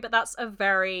it, Gary, but that's a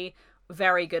very,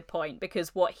 very good point,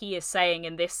 because what he is saying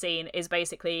in this scene is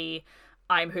basically,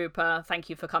 I'm Hooper, thank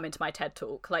you for coming to my TED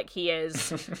Talk. Like, he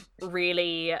is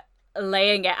really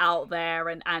laying it out there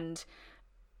and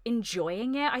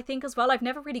enjoying it, I think, as well. I've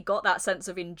never really got that sense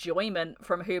of enjoyment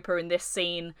from Hooper in this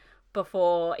scene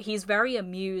before. He's very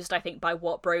amused, I think, by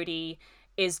what Brody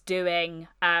is doing,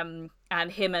 and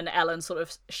him and Ellen sort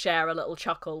of share a little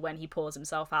chuckle when he pours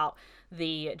himself out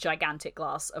the gigantic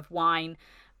glass of wine.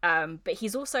 But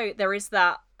he's also, there is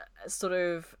that sort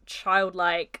of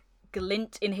childlike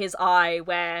glint in his eye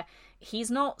where he's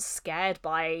not scared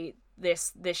by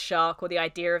this shark or the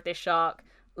idea of this shark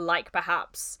like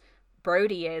perhaps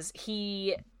Brody is.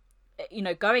 He,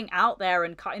 going out there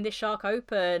and cutting this shark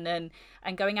open and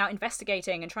going out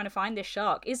investigating and trying to find this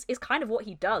shark is kind of what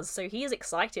he does. So he is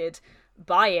excited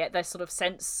by it, this sort of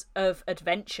sense of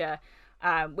adventure,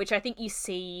 which I think you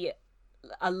see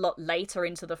a lot later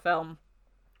into the film,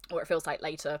 or it feels like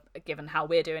later, given how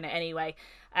we're doing it anyway,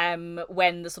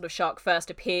 when the sort of shark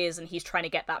first appears and he's trying to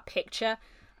get that picture.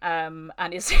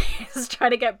 And is trying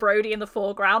to get Brody in the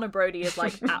foreground, and Brody is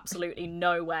like, absolutely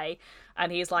no way.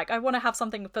 And he's like, I want to have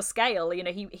something for scale.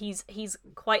 He's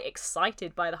quite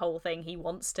excited by the whole thing. He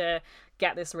wants to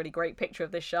get this really great picture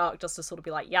of this shark, just to sort of be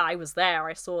like, yeah, I was there,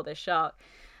 I saw this shark.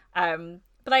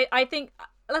 But I think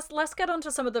let's get on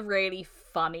to some of the really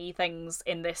funny things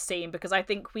in this scene, because I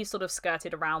think we sort of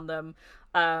skirted around them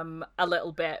a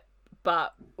little bit.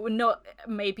 But we're not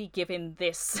maybe giving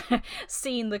this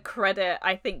scene the credit,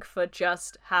 I think, for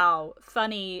just how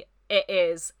funny it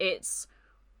is. It's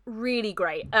really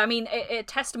great. I mean, a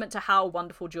testament to how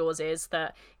wonderful Jaws is,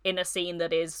 that in a scene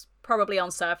that is probably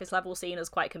on surface level seen as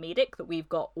quite comedic, that we've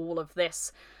got all of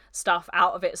this stuff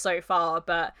out of it so far.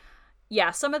 But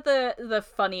yeah, some of the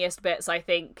funniest bits, I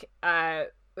think,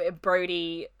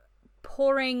 Brody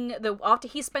pouring after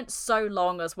he spent so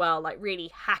long as well, like really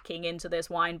hacking into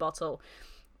this wine bottle,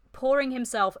 pouring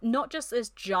himself not just this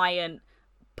giant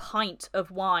pint of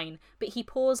wine, but he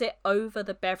pours it over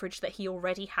the beverage that he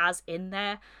already has in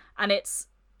there, and it's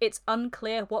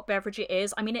unclear what beverage it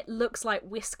is. I mean, it looks like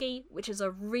whiskey, which is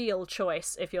a real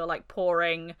choice if you're like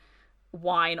pouring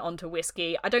wine onto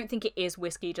whiskey. I don't think it is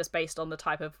whiskey, just based on the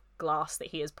type of glass that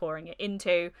he is pouring it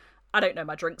into. I don't know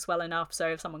my drinks well enough, so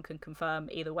if someone can confirm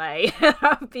either way,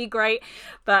 that would be great.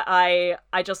 But I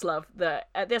just love that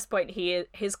at this point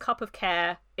his cup of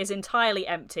care is entirely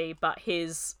empty, but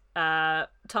his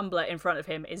tumbler in front of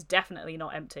him is definitely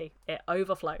not empty. It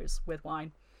overflows with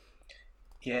wine.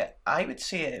 Yeah, I would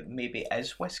say it maybe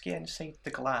is whiskey inside the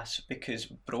glass, because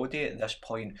Brody at this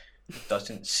point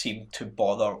doesn't seem to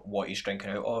bother what he's drinking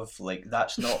out of. Like,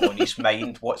 that's not on his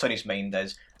mind. What's on his mind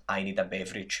is, I need a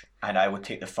beverage, and I will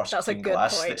take the first clean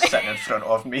glass that's sitting in front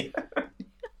of me.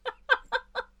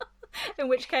 In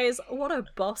which case, what a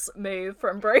boss move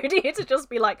from Brody to just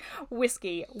be like,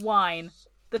 whiskey, wine,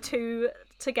 the two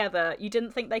together. You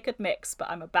didn't think they could mix, but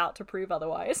I'm about to prove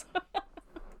otherwise.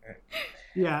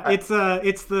 Yeah, it's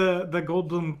the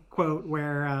Goldblum quote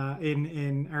where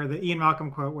or the Ian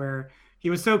Malcolm quote where he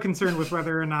was so concerned with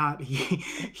whether or not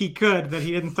he could that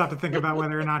he didn't stop to think about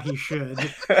whether or not he should.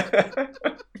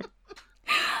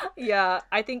 Yeah,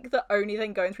 I think the only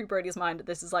thing going through Brody's mind at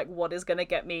this is like, what is going to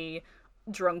get me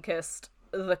drunkest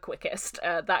the quickest?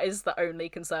 That is the only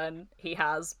concern he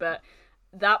has. But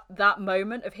that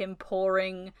moment of him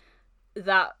pouring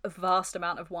that vast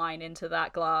amount of wine into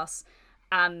that glass,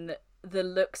 and the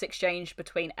looks exchanged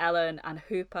between Ellen and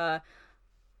Hooper,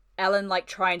 Ellen like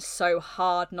trying so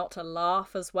hard not to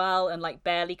laugh as well and like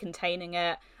barely containing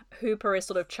it. Hooper is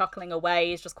sort of chuckling away,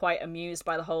 he's just quite amused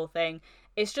by the whole thing.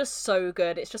 It's just so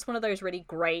good. It's just one of those really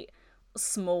great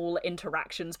small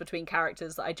interactions between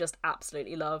characters that I just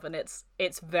absolutely love, and it's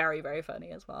very, very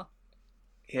funny as well.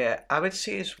 Yeah, I would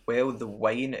say as well, the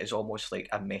wine is almost like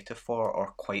a metaphor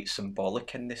or quite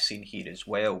symbolic in this scene here as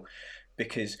well,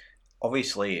 because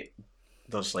obviously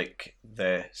there's like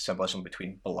the symbolism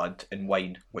between blood and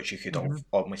wine, which you could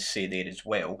almost say there as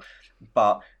well,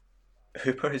 but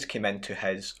Hooper has come into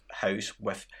his house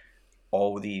with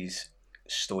all these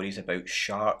stories about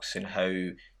sharks and how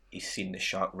he's seen the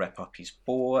shark rip up his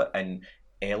boat, and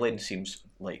Ellen seems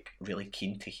like really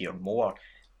keen to hear more.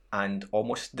 And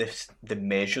almost the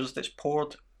measures that's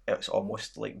poured, it's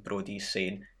almost like Brody's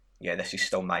saying, yeah, this is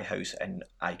still my house and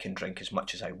I can drink as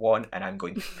much as I want and I'm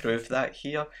going to prove that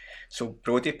here. So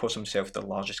Brody pours himself the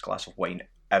largest glass of wine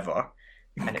ever,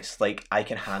 and it's like, I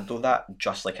can handle that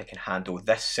just like I can handle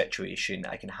this situation,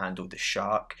 I can handle the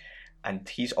shark. And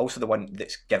he's also the one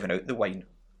that's given out the wine,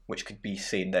 which could be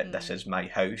saying that this is my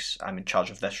house, I'm in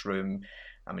charge of this room,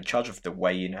 I'm in charge of the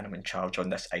wine, and I'm in charge on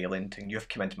this island, and you've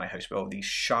come into my house with all these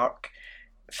shark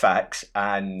facts.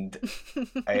 And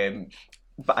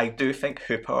but I do think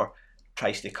Hooper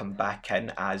tries to come back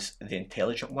in as the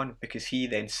intelligent one, because he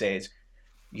then says,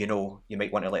 you know, you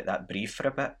might want to let that breathe for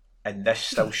a bit. And this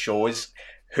still shows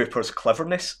Hooper's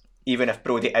cleverness, even if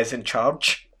Brody is in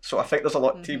charge. So I think there's a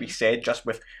lot to be said just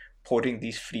with pouring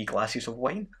these 3 glasses of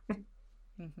wine.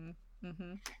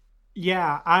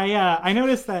 Yeah, I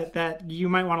noticed that you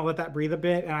might want to let that breathe a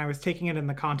bit, and I was taking it in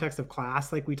the context of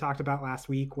class, like we talked about last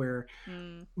week, where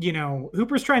you know,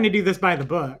 Hooper's trying to do this by the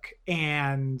book,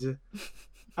 and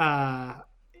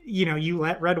you know, you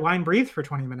let red wine breathe for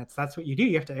 20 minutes. That's what you do.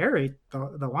 You have to aerate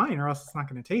the wine, or else it's not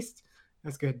going to taste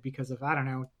as good because of, I don't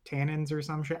know, tannins or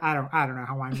some shit. I don't know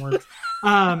how wine works.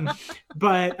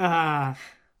 But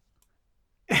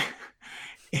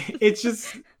it's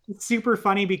just super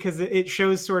funny because it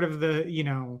shows sort of the, you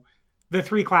know, the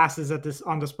 3 classes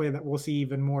on display that we'll see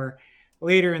even more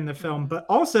later in the film, but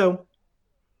also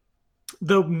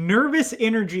the nervous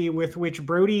energy with which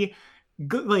Brody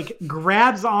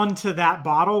grabs onto that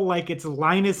bottle like it's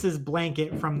Linus's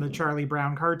blanket from the Charlie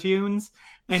Brown cartoons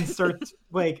and starts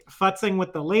like futzing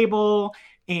with the label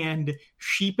and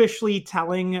sheepishly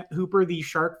telling Hooper these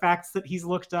shark facts that he's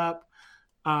looked up.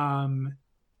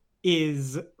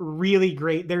 Is really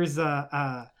great. There's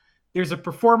a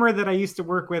performer that I used to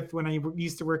work with when I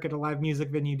used to work at a live music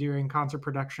venue during concert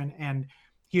production, and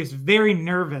he was a very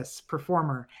nervous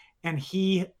performer, and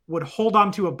he would hold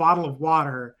on to a bottle of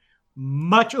water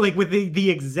much like with the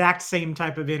exact same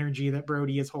type of energy that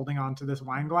Brody is holding on to this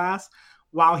wine glass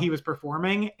while he was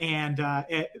performing. And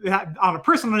that, on a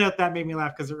personal note, that made me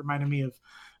laugh because it reminded me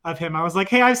of him. I was like,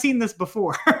 hey, I've seen this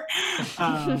before.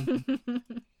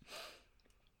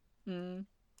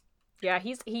 Yeah,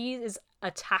 he is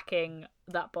attacking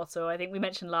that bottle. I think we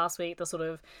mentioned last week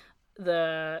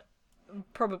the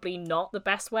probably not the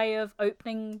best way of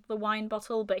opening the wine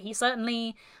bottle, but he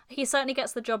certainly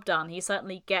gets the job done. He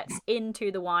certainly gets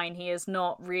into the wine. He is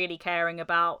not really caring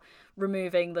about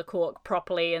removing the cork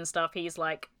properly and stuff. He's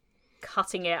like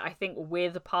cutting it, I think,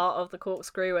 with part of the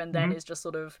corkscrew, and then is just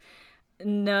sort of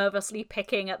nervously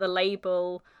picking at the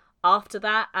label after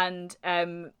that. And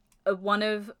one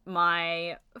of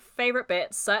my favorite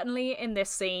bits, certainly in this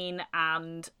scene,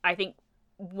 and I think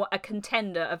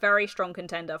a very strong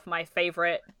contender for my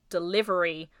favorite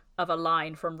delivery of a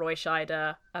line from Roy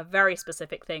Scheider, a very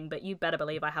specific thing, but you better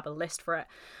believe I have a list for it,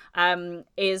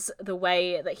 is the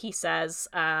way that he says,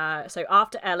 so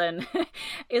after Ellen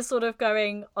is sort of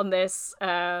going on this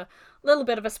little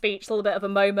bit of a speech, a little bit of a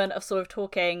moment of sort of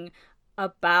talking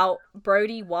about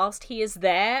Brody whilst he is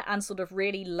there and sort of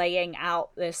really laying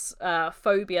out this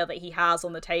phobia that he has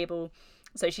on the table.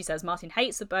 So she says Martin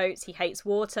hates the boats, he hates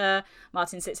water.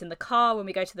 Martin sits in the car when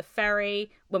we go on the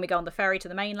ferry to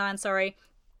the mainland, sorry.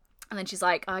 And then she's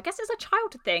like, I guess it's a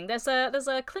childhood thing. There's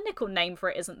a clinical name for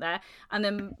it, isn't there? And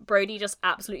then Brody just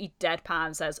absolutely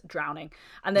deadpan says drowning,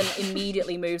 and then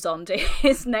immediately moves on to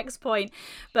his next point.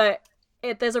 But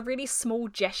there's a really small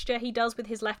gesture he does with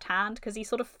his left hand because he's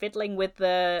sort of fiddling with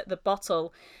the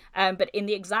bottle. But in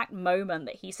the exact moment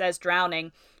that he says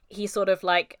drowning, he sort of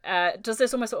like does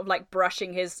this almost sort of like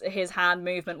brushing his hand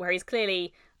movement where he's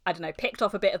clearly, I don't know, picked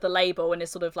off a bit of the label and is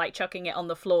sort of like chucking it on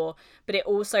the floor. But it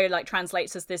also like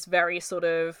translates as this very sort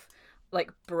of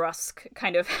like brusque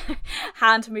kind of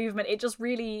hand movement. It just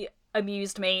really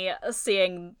amused me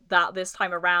seeing that this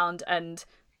time around, and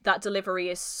that delivery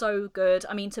is so good.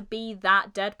 I mean, to be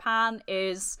that deadpan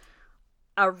is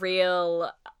a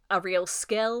real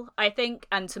skill, I think,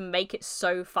 and to make it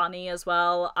so funny as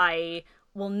well. I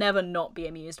will never not be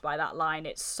amused by that line.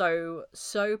 It's so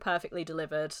perfectly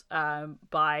delivered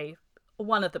by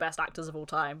one of the best actors of all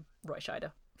time, Roy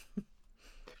Scheider.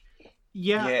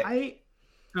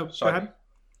 Go ahead.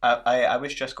 I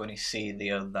was just going to say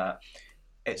there that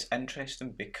it's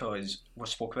interesting because we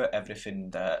spoke about everything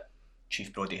that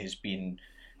Chief Brody has been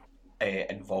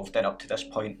involved in up to this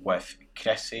point, with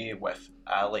Chrissy, with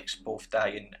Alex both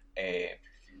dying.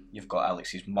 You've got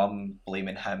Alex's mum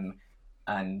blaming him,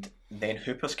 and then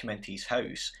Hooper's come into his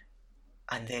house,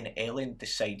 and then Ellen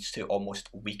decides to almost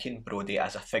weaken Brody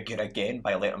as a figure again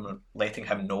by letting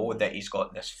him know that he's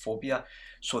got this phobia.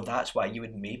 So that's why you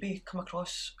would maybe come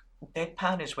across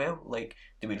deadpan as well. Like,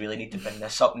 do we really need to bring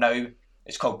this up now?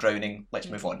 It's called drowning. Let's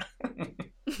move on.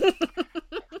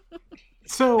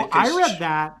 So I read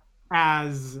that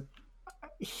as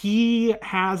he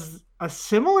has a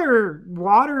similar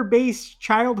water-based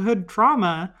childhood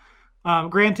trauma.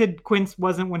 Granted, Quint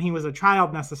wasn't when he was a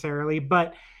child necessarily,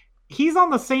 but he's on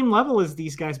the same level as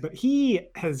these guys, but he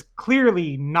has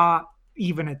clearly not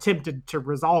even attempted to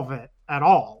resolve it at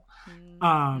all.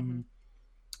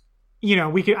 You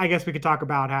know, I guess we could talk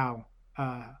about how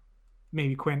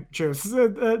maybe Quint chose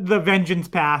the vengeance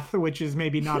path, which is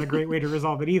maybe not a great way to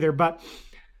resolve it either. But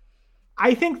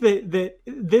I think that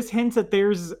this hints that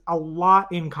there's a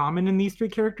lot in common in these three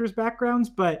characters' backgrounds.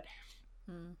 But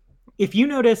if you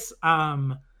notice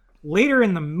later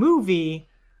in the movie,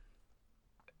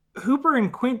 Hooper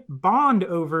and Quint bond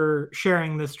over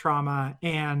sharing this trauma,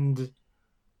 and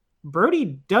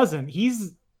Brody doesn't.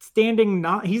 He's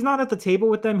not at the table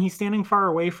with them. He's standing far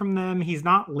away from them. He's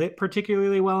not lit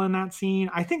particularly well in that scene.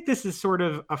 I think this is sort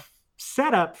of a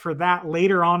setup for that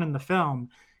later on in the film.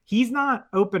 He's not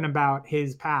open about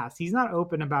his past. He's not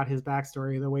open about his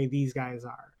backstory the way these guys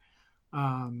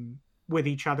are with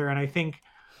each other. And I think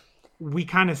we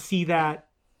kind of see that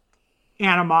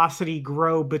animosity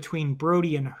grow between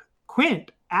Brody and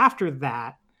Quint after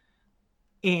that.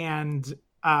 And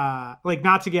like,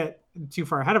 not to get too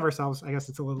far ahead of ourselves, I guess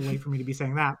it's a little late for me to be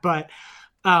saying that, but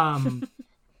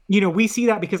you know, we see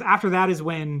that because after that is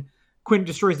when Quint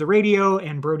destroys the radio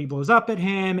and Brody blows up at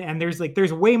him, and there's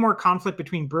way more conflict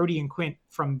between Brody and Quint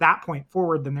from that point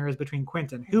forward than there is between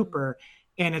Quint and Hooper.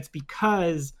 And it's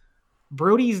because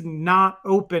Brody's not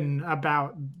open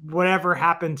about whatever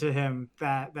happened to him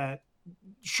that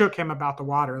shook him about the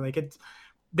water. Like,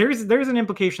 there's an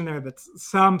implication there that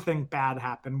something bad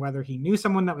happened, whether he knew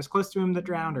someone that was close to him that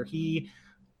drowned, or he,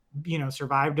 you know,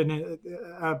 survived in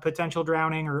a potential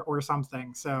drowning or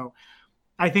something. So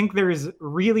I think there's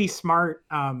really smart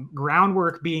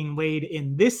groundwork being laid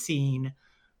in this scene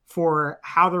for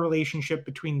how the relationship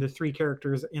between the three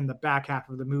characters in the back half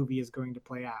of the movie is going to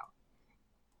play out.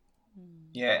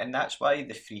 Yeah, and that's why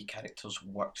the three characters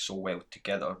work so well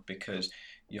together, because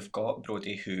you've got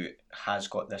Brody, who has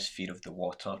got this fear of the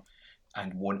water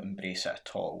and won't embrace it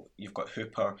at all. You've got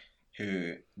Hooper,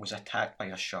 who was attacked by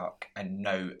a shark and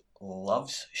now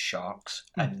loves sharks.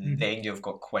 And then you've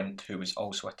got Quint, who was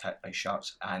also attacked by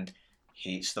sharks and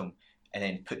hates them. And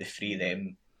then put the three of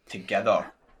them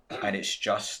together, and it's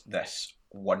just this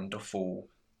wonderful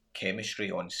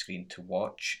chemistry on screen to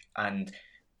watch. And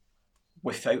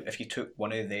if you took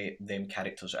one of them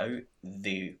characters out,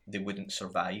 they wouldn't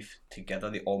survive together.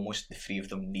 The three of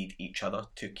them need each other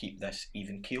to keep this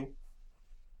even keel.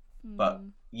 But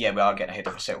yeah, we are getting ahead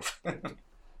of ourselves.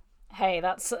 Hey,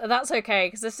 that's okay,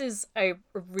 because this is a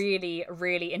really,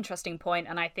 really interesting point,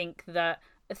 and I think that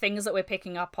the things that we're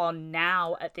picking up on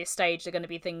now at this stage are going to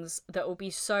be things that will be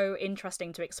so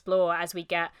interesting to explore as we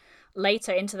get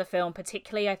later into the film,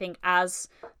 particularly I think as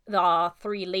our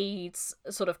three leads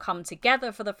sort of come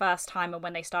together for the first time and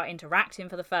when they start interacting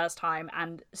for the first time,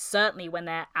 and certainly when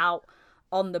they're out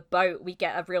on the boat, we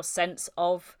get a real sense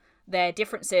of their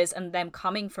differences and them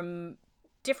coming from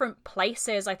different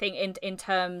places, I think, in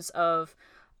terms of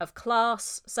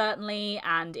class, certainly,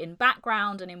 and in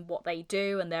background and in what they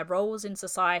do and their roles in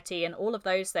society and all of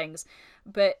those things.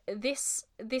 But this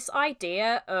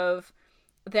idea of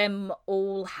them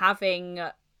all having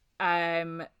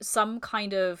some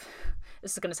kind of,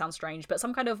 this is going to sound strange, but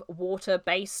some kind of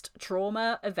water-based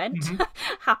trauma event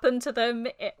happen to them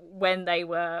when they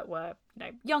were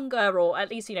younger, or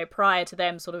at least prior to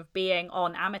them sort of being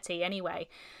on Amity anyway,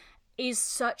 is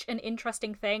such an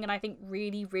interesting thing, and I think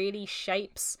really, really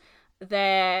shapes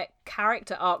their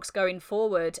character arcs going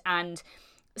forward, and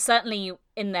certainly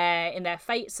in their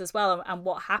fates as well, and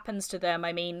what happens to them.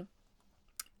 I mean,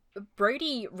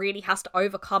 Brody really has to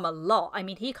overcome a lot. I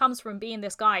mean, he comes from being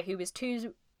this guy who is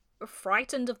too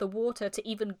frightened of the water to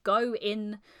even go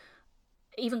in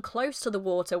even close to the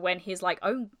water when his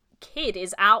own kid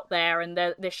is out there and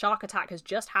the shark attack has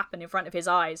just happened in front of his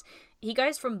eyes. He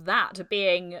goes from that to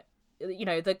being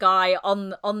the guy on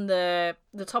the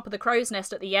top of the crow's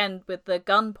nest at the end with the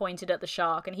gun pointed at the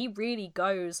shark, and he really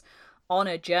goes on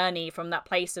a journey from that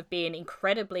place of being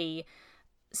incredibly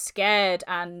scared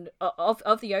and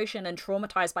of the ocean and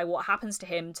traumatized by what happens to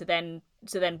him to then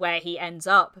where he ends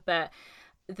up. But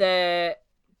their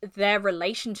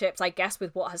relationships, I guess,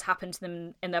 with what has happened to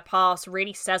them in their past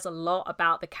really says a lot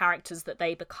about the characters that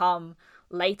they become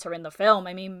later in the film.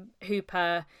 I mean,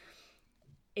 Hooper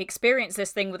experienced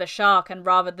this thing with a shark, and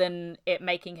rather than it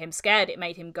making him scared, it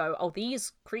made him go, oh,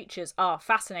 these creatures are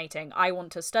fascinating, I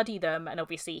want to study them. And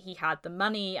obviously he had the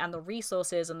money and the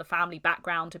resources and the family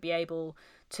background to be able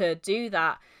to do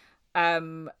that.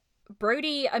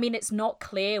 Brody, I mean, it's not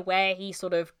clear where he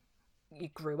sort of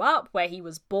grew up, where he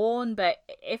was born, but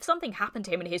if something happened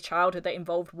to him in his childhood that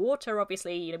involved water,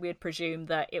 obviously, you know, we would presume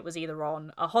that it was either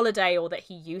on a holiday or that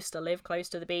he used to live close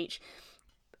to the beach.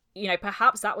 You know,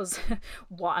 perhaps that was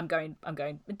what I'm going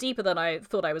deeper than I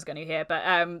thought I was going to here, but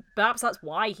perhaps that's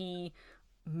why he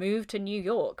moved to New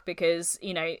York, because,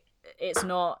 you know, it's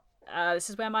not this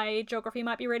is where my geography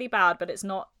might be really bad, but it's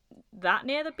not that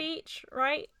near the beach,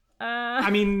 right? I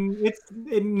mean,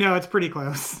 it's pretty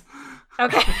close.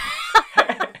 Okay.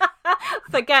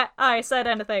 Forget I said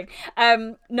anything.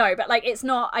 No, but like it's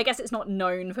not, I guess it's not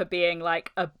known for being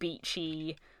like a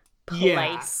beachy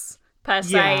place per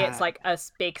se. Yeah. It's like a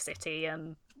big city,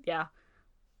 and yeah.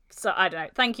 So I don't know.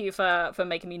 Thank you for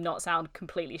making me not sound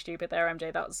completely stupid there,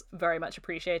 MJ. That was very much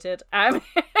appreciated.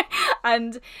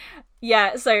 And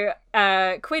yeah, so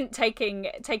Quint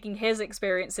taking his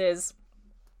experiences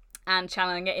and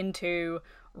channeling it into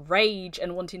rage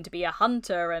and wanting to be a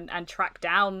hunter and track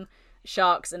down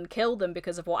sharks and kill them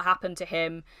because of what happened to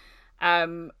him.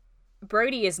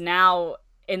 Brody is now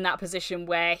in that position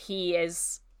where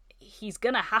he's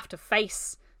gonna have to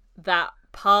face that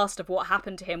past of what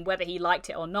happened to him, whether he liked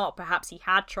it or not. Perhaps he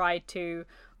had tried to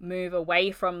move away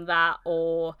from that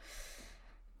or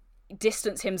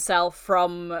distance himself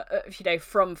from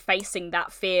facing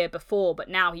that fear before, but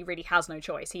now he really has no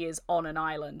choice. He is on an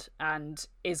island and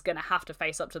is gonna have to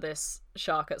face up to this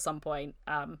shark at some point.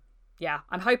 Yeah,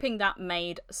 I'm hoping that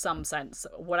made some sense.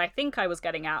 What I think I was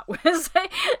getting at was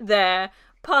their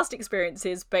past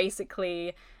experiences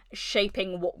basically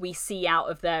shaping what we see out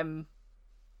of them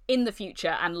in the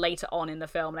future and later on in the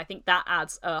film. And I think that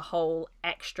adds a whole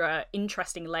extra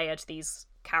interesting layer to these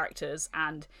characters.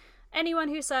 And anyone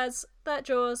who says that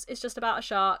Jaws is just about a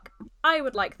shark, I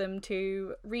would like them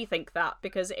to rethink that,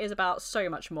 because it is about so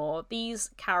much more. These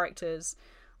characters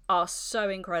are so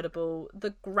incredible.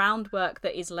 The groundwork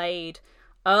that is laid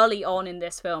early on in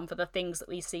this film for the things that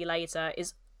we see later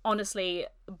is honestly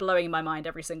blowing my mind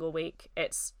every single week.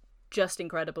 It's just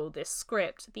incredible. This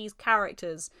script, these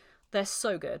characters, they're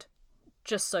so good.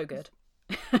 Just so good.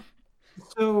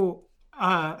 So,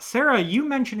 Sarah, you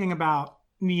mentioning about,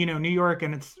 you know, New York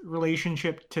and its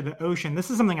relationship to the ocean. This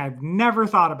is something I've never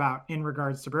thought about in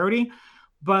regards to Brody.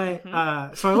 But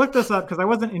so I looked this up because I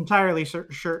wasn't entirely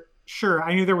sure.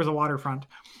 I knew there was a waterfront,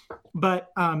 but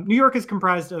New York is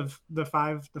comprised of the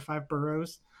five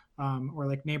boroughs, or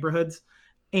like neighborhoods,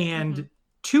 and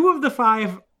two of the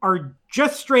five are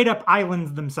just straight up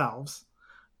islands themselves.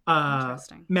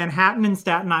 Manhattan and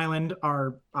Staten Island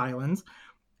are islands,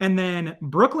 and then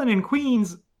Brooklyn and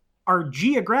Queens are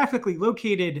geographically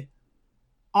located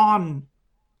on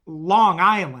Long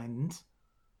Island,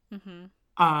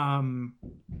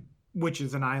 which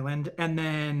is an island, and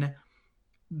then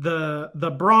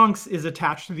the Bronx is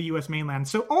attached to the U.S. mainland.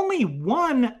 So only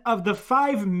one of the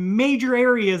five major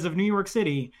areas of New York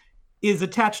City is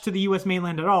attached to the U.S.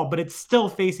 mainland at all, but it's still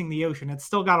facing the ocean. It's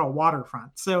still got a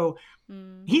waterfront. So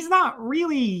he's not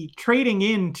really trading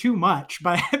in too much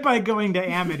by going to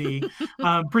Amity.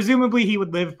 Presumably he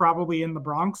would live probably in the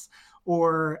Bronx,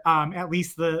 or at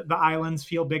least the islands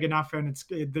feel big enough and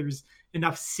there's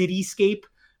enough cityscape,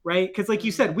 right? Because like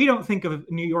you said, we don't think of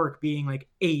New York being like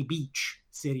a beach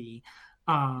city.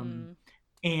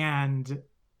 And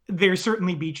there's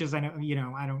certainly beaches. I know, you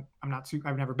know,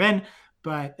 I've never been,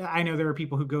 but I know there are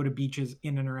people who go to beaches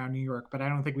in and around New York, but I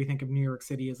don't think we think of New York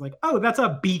City as like, oh, that's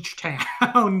a beach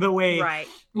town the way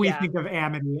we think of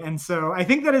Amity. And so I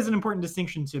think that is an important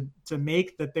distinction to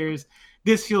make, that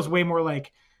this feels way more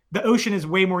like the ocean is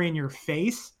way more in your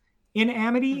face in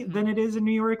Amity than it is in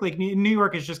New York. Like New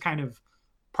York is just kind of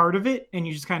part of it, and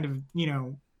you just kind of, you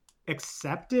know,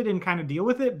 accept it and kind of deal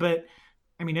with it. But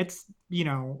I mean, it's, you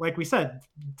know, like we said,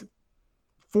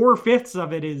 4/5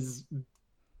 of it is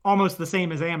almost the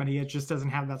same as Amity. It just doesn't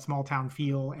have that small town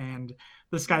feel, and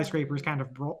the skyscrapers kind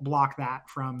of block that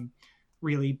from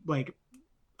really like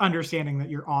understanding that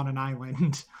you're on an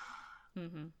island.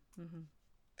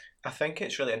 I think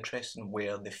it's really interesting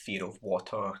where the fear of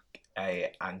water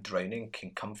and drowning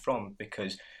can come from,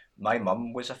 because my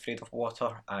mum was afraid of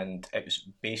water, and it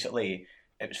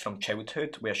was from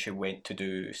childhood, where she went to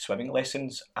do swimming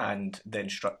lessons and the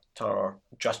instructor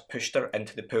just pushed her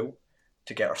into the pool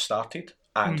to get her started.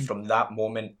 And from that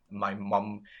moment, my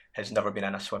mum has never been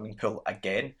in a swimming pool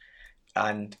again.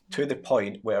 And to the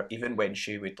point where even when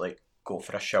she would like go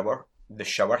for a shower, the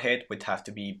shower head would have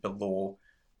to be below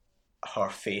her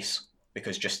face,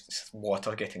 because just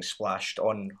water getting splashed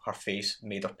on her face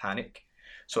made her panic.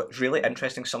 So it's really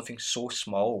interesting. Something so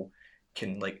small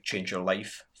can like change your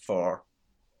life for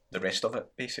the rest of it,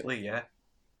 basically. Yeah.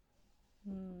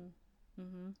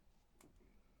 Mm-hmm.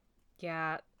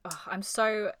 Yeah, I'm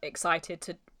so excited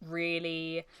to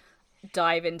really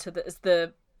dive into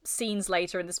the scenes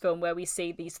later in this film where we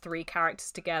see these three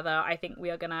characters together. I think we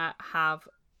are gonna have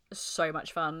so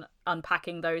much fun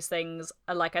unpacking those things.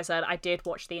 Like I said, I did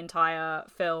watch the entire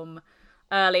film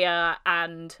earlier,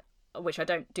 and which I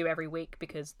don't do every week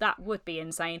because that would be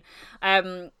insane.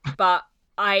 But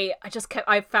I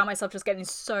found myself just getting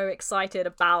so excited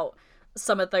about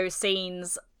some of those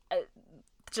scenes,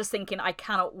 just thinking I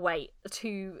cannot wait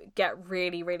to get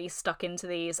really, really stuck into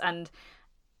these. And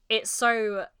it's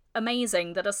so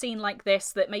amazing that a scene like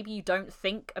this, that maybe you don't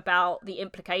think about the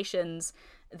implications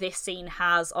this scene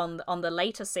has on the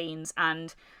later scenes.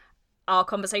 And our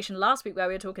conversation last week where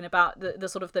we were talking about the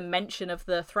sort of the mention of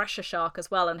the Thresher shark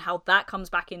as well, and how that comes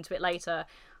back into it later.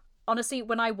 Honestly,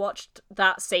 when I watched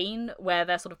that scene where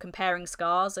they're sort of comparing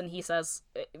scars and he says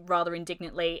rather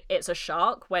indignantly it's a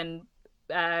shark when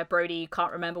Brody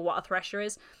can't remember what a thresher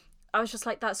is, I was just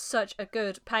like, that's such a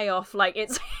good payoff. Like,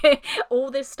 it's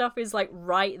all this stuff is like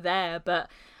right there, but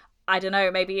I don't know,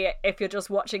 maybe if you're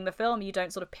just watching the film you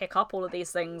don't sort of pick up all of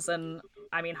these things. And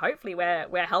I mean, hopefully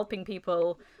we're helping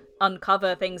people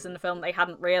uncover things in the film they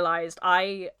hadn't realized.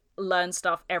 I learn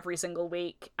stuff every single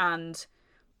week, and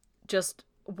just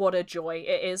what a joy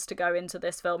it is to go into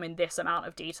this film in this amount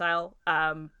of detail,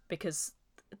 because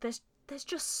there's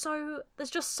just so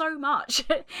much.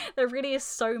 There really is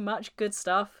so much good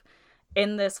stuff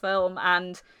in this film.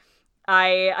 And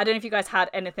I don't know if you guys had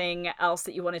anything else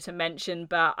that you wanted to mention,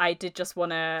 but I did just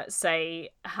want to say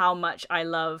how much I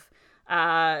love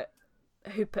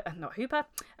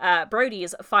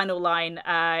Brody's final line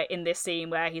in this scene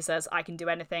where he says, "I can do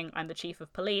anything, I'm the chief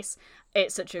of police."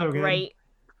 It's such a great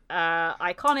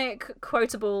iconic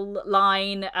quotable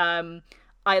line.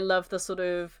 I love the sort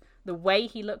of the way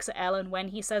he looks at Ellen when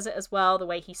he says it as well, the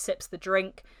way he sips the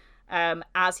drink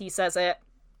as he says it.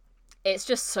 It's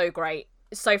just so great,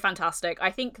 so fantastic.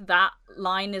 I think that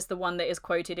line is the one that is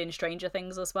quoted in Stranger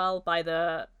Things as well by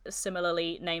the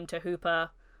similarly named to Hooper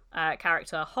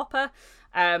character Hopper.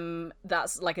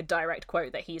 That's like a direct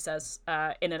quote that he says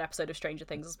in an episode of Stranger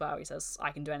Things as well. He says,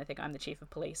 "I can do anything, I'm the chief of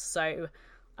police." So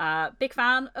big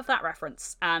fan of that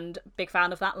reference and big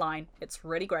fan of that line. It's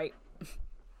really great.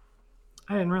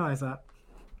 I didn't realize that.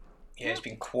 Yeah, it's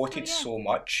been quoted so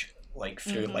much like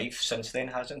through life since then,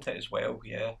 hasn't it, as well?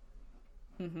 Yeah.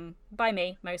 By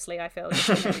me mostly, I feel,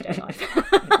 just in everyday life.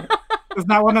 Is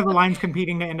that one of the lines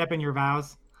competing to end up in your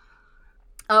vows?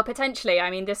 Oh, potentially.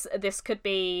 I mean, this could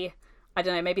be, I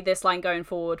don't know, maybe this line going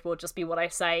forward will just be what I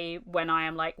say when I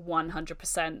am like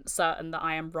 100% certain that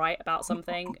I am right about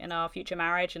something in our future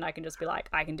marriage, and I can just be like,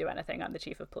 I can do anything, I'm the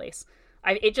chief of police.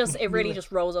 It really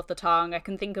just rolls off the tongue. I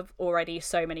can think of already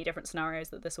so many different scenarios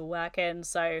that this will work in.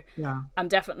 So yeah, I'm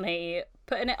definitely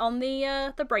putting it on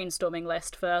the brainstorming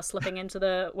list for slipping into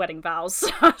the wedding vows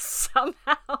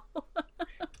somehow.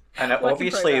 And it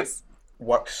obviously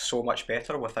works so much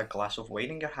better with a glass of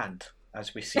wine in your hand,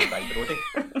 as we see by Brody.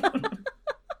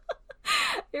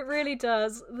 It really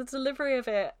does. The delivery of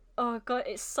it, oh god,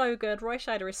 it's so good. Roy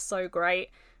Scheider is so great.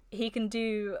 He can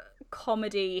do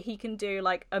comedy, he can do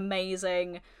like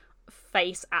amazing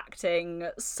face acting,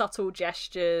 subtle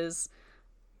gestures,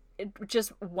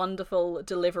 just wonderful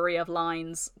delivery of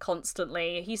lines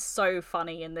constantly. He's so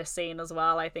funny in this scene as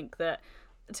well. I think that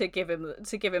to give him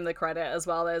the credit as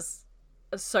well, there's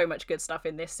so much good stuff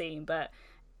in this scene, but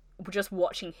just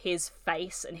watching his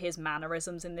face and his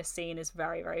mannerisms in this scene is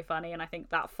very, very funny. And I think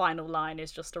that final line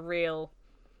is just a real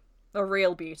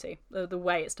beauty. The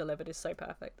way it's delivered is so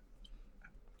perfect.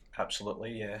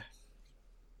 Absolutely, yeah.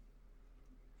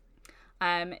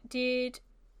 Did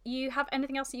you have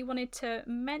anything else that you wanted to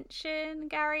mention,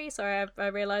 Gary? Sorry, I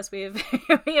realised we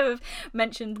have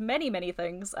mentioned many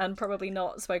things and probably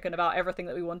not spoken about everything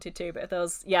that we wanted to. But if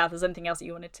there's anything else that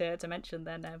you wanted to mention,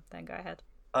 then go ahead.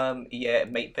 Yeah,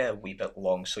 it might be a wee bit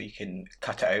long, so you can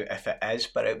cut it out if it is,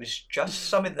 but it was just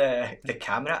some of the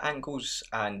camera angles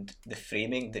and the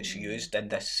framing that's used in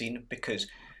this scene, because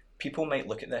people might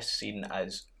look at this scene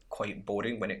as quite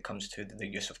boring when it comes to the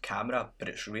use of camera, but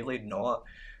it's really not.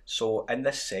 So in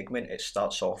this segment, it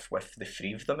starts off with the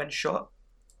three of them in shot,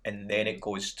 and then it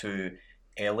goes to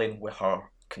Ellen with her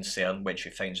concern when she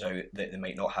finds out that they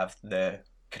might not have the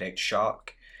correct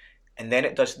shark. And then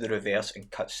it does the reverse and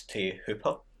cuts to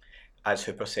Hooper, as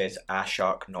Hooper says, "a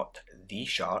shark, not the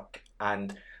shark."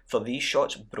 And for these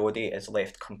shots, Brody is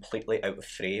left completely out of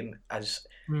frame. As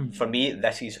for me,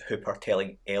 this is Hooper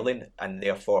telling Ellen, and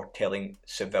therefore telling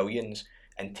civilians,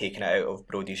 and taking it out of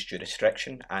Brody's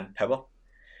jurisdiction and power.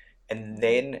 And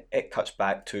then it cuts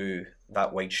back to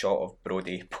that wide shot of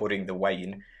Brody pouring the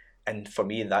wine, and for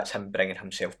me, that's him bringing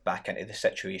himself back into the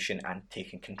situation and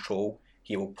taking control.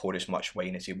 He will pour as much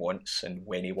wine as he wants and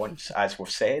when he wants, as we've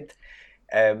said.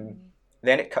 Then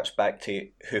it cuts back to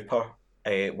Hooper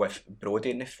with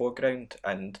Brody in the foreground,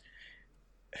 and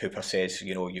Hooper says,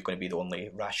 you know, you're going to be the only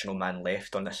rational man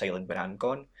left on this island when I'm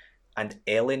gone. And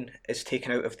Ellen is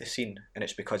taken out of the scene, and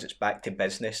it's because it's back to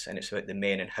business, and it's about the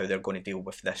men and how they're going to deal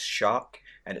with this shark,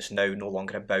 and it's now no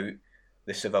longer about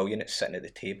the civilian that's sitting at the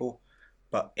table.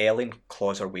 But Ellen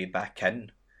claws her way back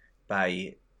in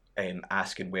by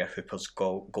asking where Hooper's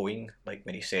going, like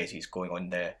when he says he's going on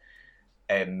the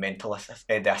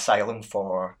the asylum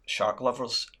for shark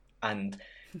lovers, and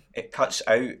it cuts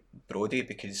out Brody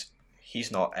because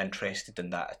he's not interested in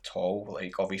that at all.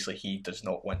 Like, obviously he does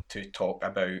not want to talk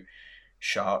about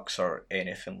sharks or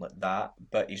anything like that,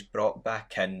 but he's brought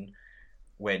back in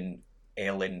when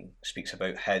Ellen speaks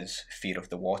about his fear of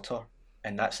the water,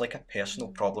 and that's like a personal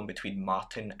problem between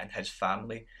Martin and his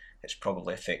family. It's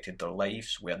probably affected their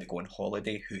lives, where they go on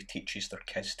holiday, who teaches their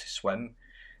kids to swim,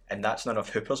 and that's none of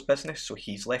Hooper's business, so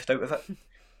he's left out of it.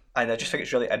 And I just think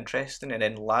it's really interesting. And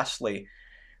then lastly,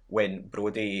 when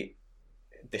Brody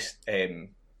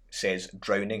says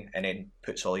drowning, and then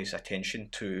puts all his attention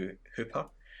to Hooper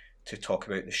to talk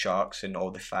about the sharks and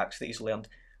all the facts that he's learned,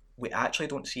 we actually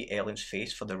don't see Ellen's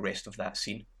face for the rest of that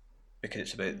scene, because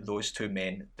it's about those two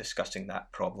men discussing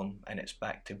that problem, and it's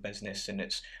back to business, and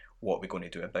it's what we're going to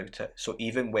do about it. So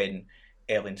even when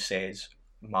Ellen says,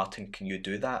 Martin, can you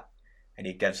do that? And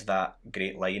he gives that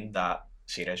great line that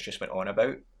Sarah's just went on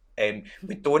about,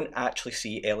 we don't actually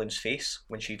see Ellen's face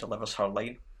when she delivers her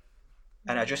line.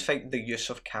 And I just think the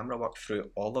use of camera work through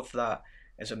all of that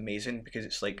is amazing, because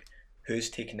it's like, who's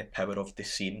taking the power of the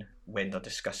scene when they're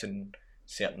discussing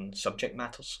certain subject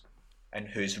matters, and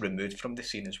who's removed from the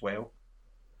scene as well.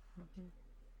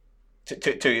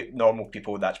 To normal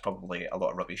people, that's probably a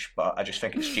lot of rubbish, but I just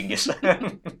think it's genius.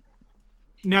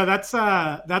 No,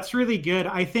 that's really good.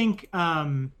 I think,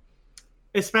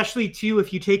 especially too,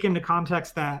 if you take into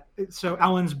context that, so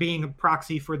Ellen's being a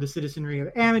proxy for the citizenry of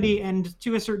Amity, and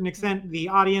to a certain extent the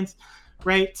audience,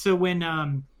 right? So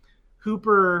when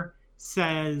Hooper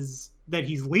says that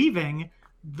he's leaving,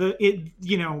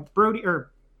 Brody,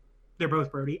 or they're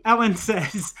both Brody. Ellen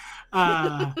says,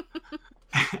 where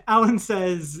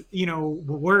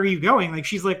are you going? Like,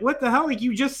 she's like, what the hell? Like,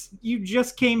 you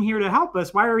just came here to help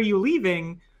us. Why are you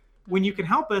leaving when you can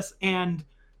help us? And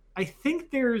I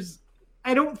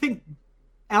don't think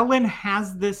Ellen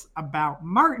has this about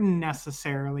Martin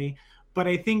necessarily, but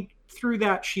I think through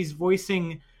that she's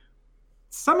voicing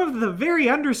some of the very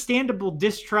understandable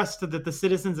distrust that the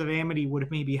citizens of Amity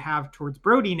would maybe have towards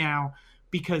Brody now,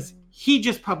 because he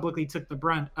just publicly took the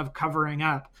brunt of covering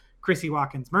up Chrissy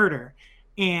Walken's murder.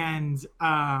 And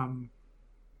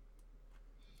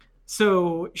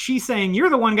so she's saying, you're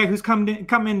the one guy who's come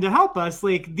in to help us.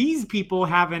 Like, these people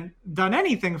haven't done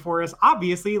anything for us,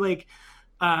 obviously. Like,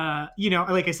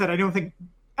 like I said, I don't think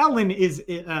Ellen is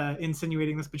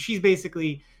insinuating this, but she's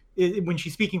basically, when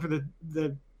she's speaking for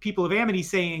the people of Amity,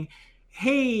 saying,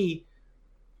 hey,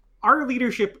 our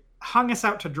leadership hung us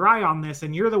out to dry on this,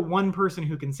 and you're the one person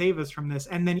who can save us from this.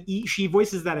 And then she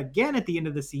voices that again at the end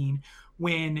of the scene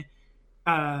when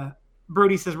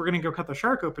Brody says, we're going to go cut the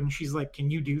shark open. She's like, can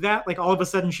you do that? Like, all of a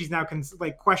sudden she's now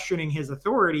questioning his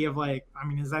authority of, like, I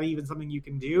mean, is that even something you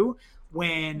can do?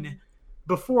 When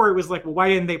before it was like, well, why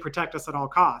didn't they protect us at all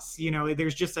costs? You know,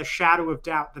 there's just a shadow of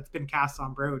doubt that's been cast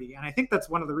on Brody. And I think that's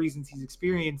one of the reasons he's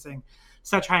experiencing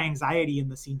such high anxiety in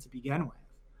the scene to begin with.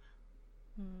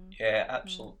 Yeah,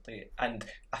 absolutely. And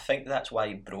I think that's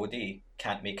why Brody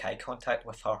can't make eye contact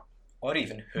with her, or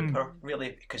even Hooper,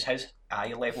 really, because his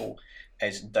eye level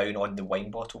is down on the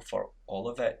wine bottle for all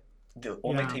of it. The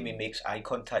only time he makes eye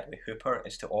contact with Hooper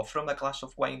is to offer him a glass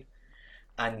of wine,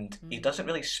 and he doesn't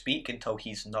really speak until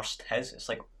he's nursed his. It's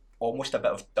like almost a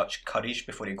bit of Dutch courage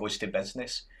before he goes to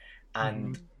business.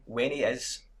 And when he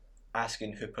is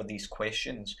asking Hooper these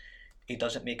questions, he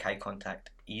doesn't make eye contact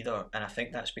either. And I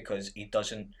think that's because he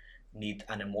doesn't need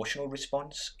an emotional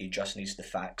response. He just needs the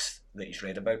facts that he's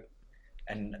read about.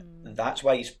 And that's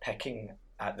why he's picking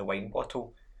at the wine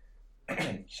bottle.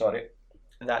 Sorry.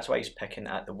 That's why he's picking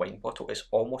at the wine bottle. It's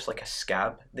almost like a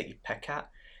scab that you pick at.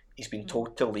 He's been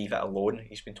told to leave it alone.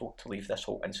 He's been told to leave this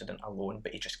whole incident alone,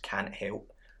 but he just can't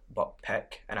help but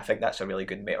pick. And I think that's a really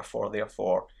good metaphor there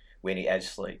for when he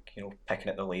is, like, you know, picking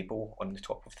at the label on the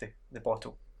top of the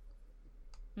bottle.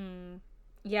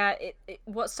 Yeah,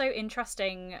 what's so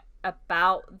interesting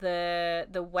about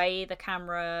the way the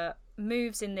camera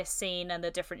moves in this scene and the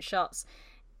different shots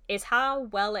is how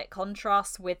well it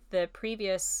contrasts with the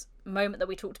previous moment that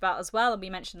we talked about as well, and we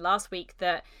mentioned last week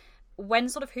that when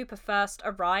sort of Hooper first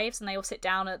arrives and they all sit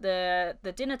down at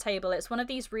the dinner table, it's one of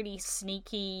these really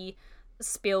sneaky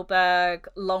Spielberg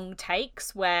long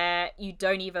takes where you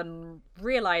don't even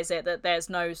realize it, that there's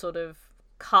no sort of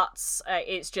cuts.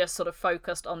 It's just sort of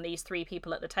focused on these three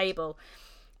people at the table,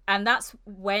 and that's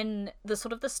when the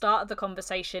sort of the start of the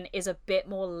conversation is a bit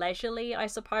more leisurely, I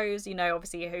suppose. You know,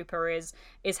 obviously Hooper is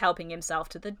helping himself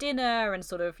to the dinner and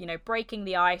sort of, you know, breaking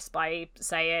the ice by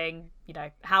saying, you know,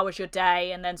 how was your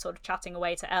day, and then sort of chatting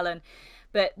away to Ellen.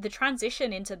 But the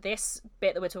transition into this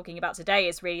bit that we're talking about today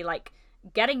is really like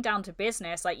getting down to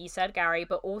business, like you said, Gary,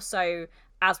 but also,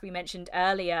 as we mentioned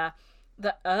earlier,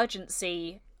 the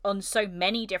urgency on so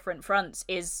many different fronts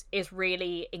is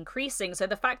really increasing. So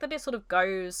the fact that it sort of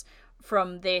goes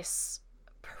from this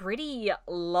pretty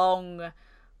long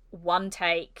one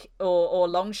take or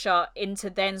long shot into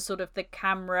then sort of the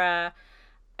camera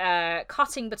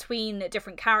cutting between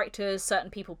different characters,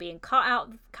 certain people being cut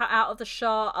out of the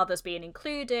shot, others being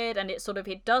included, and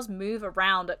it does move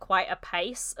around at quite a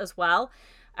pace as well.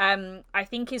 I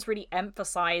think is really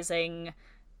emphasizing,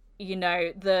 you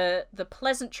know, the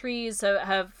pleasantries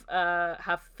have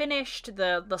finished,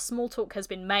 the small talk has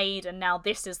been made, and now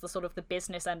this is the sort of the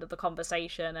business end of the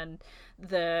conversation, and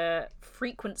the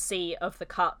frequency of the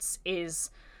cuts is,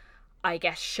 I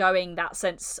guess, showing that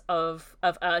sense of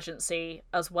urgency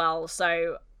as well.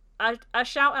 So a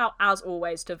shout out, as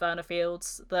always, to Verna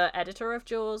Fields, the editor of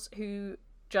Jaws, who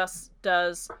just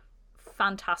does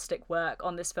fantastic work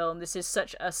on this film. This is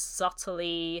such a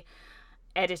subtly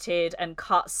edited and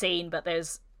cut scene, but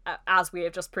there's, as we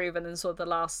have just proven in sort of the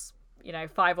last, you know,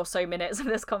 5 or so minutes of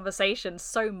this conversation,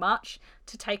 so much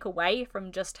to take away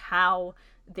from just how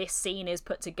this scene is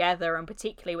put together, and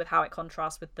particularly with how it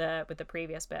contrasts with the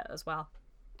previous bit as well.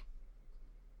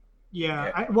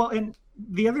 Yeah, well, and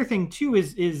the other thing too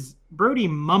is Brody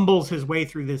mumbles his way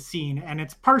through this scene, and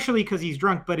it's partially because he's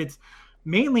drunk, but it's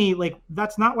mainly like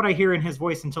that's not what I hear in his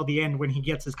voice until the end when he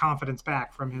gets his confidence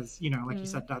back from his, you know, like you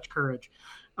said, Dutch courage.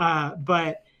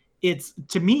 But it's,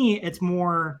 to me, it's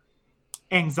more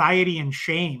anxiety and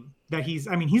shame that he's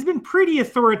been pretty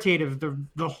authoritative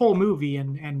the whole movie,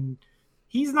 and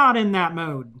he's not in that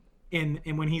mode in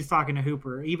when he's talking to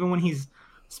Hooper, even when he's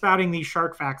spouting these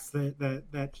shark facts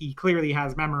that he clearly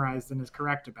has memorized and is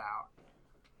correct about.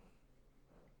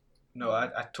 No,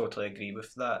 I totally agree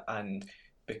with that, and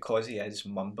because he is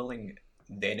mumbling,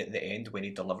 then at the end when he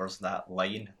delivers that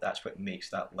line, that's what makes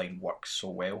that line work so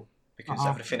well, because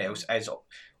everything else is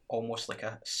almost like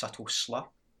a subtle slur,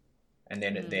 and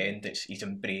then at the end he's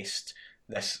embraced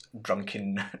this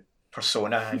drunken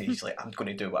persona, and he's like, I'm going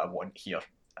to do what I want here.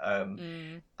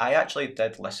 I actually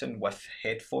did listen with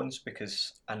headphones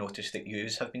because I noticed that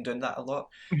yous have been doing that a lot,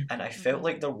 and I felt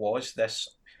like there was this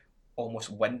almost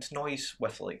wind noise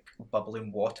with like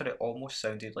bubbling water. It almost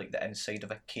sounded like the inside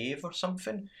of a cave or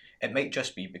something. It might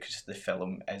just be because the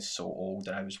film is so old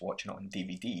and I was watching it on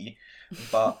DVD,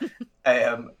 but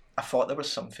I thought there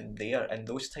was something there, and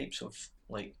those types of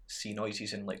like sea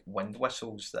noises and like wind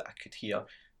whistles that I could hear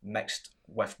mixed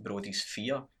with Brody's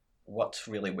fear worked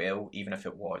really well, even if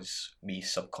it was me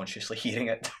subconsciously hearing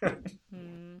it.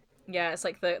 Yeah, it's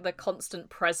like the constant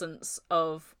presence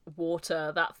of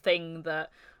water, that thing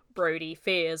that Brody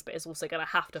fears but is also going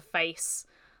to have to face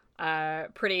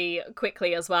pretty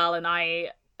quickly as well. And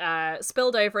I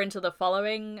spilled over into the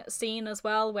following scene as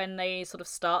well, when they sort of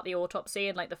start the autopsy,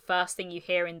 and like the first thing you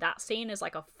hear in that scene is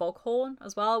like a foghorn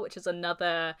as well, which is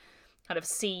another kind of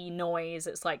sea noise.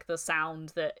 It's like the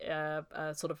sound that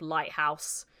a sort of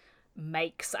lighthouse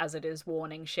makes as it is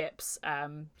warning ships.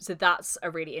 So that's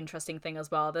a really interesting thing as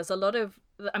well. There's a lot of,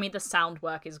 I mean, the sound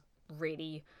work is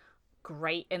really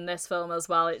great in this film as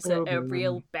well. It's a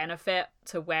real benefit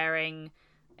to wearing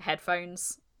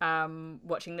headphones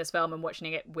watching this film and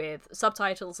watching it with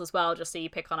subtitles as well, just so you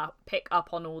pick up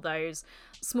on all those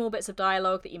small bits of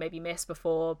dialogue that you maybe missed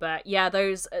before. But yeah,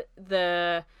 those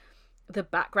the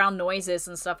background noises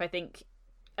and stuff, I think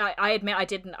I admit I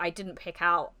didn't pick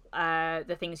out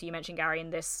the things you mentioned, Gary,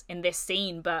 in this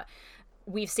scene, but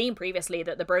we've seen previously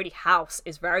that the Brody house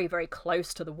is very, very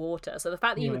close to the water. So the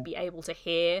fact that you would be able to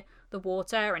hear the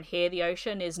water and hear the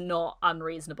ocean is not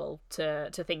unreasonable to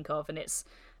think of. And it's,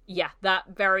 that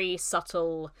very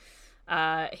subtle,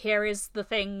 here is the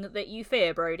thing that you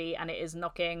fear, Brody, and it is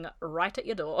knocking right at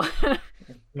your door.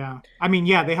 Yeah. I mean,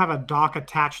 they have a dock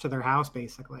attached to their house,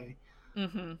 basically.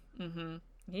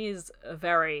 He's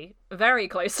very, very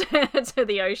close to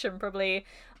the ocean, probably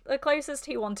the closest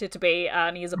he wanted to be,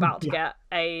 and he's about to get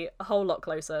a whole lot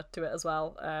closer to it as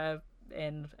well.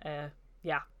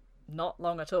 Not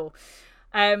long at all.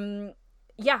 Unless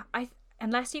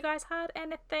you guys had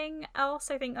anything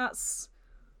else, I think that's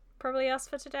probably us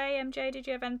for today. MJ, did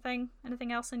you have anything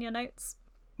else in your notes?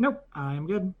 Nope, I'm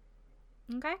good.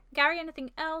 Okay. Gary,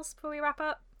 anything else before we wrap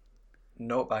up?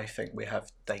 Nope, I think we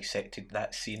have dissected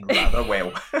that scene rather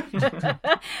well.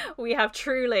 We have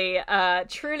truly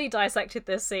dissected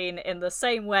this scene in the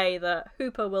same way that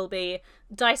Hooper will be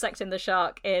dissecting the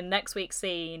shark in next week's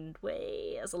scene.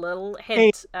 As a little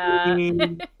hint.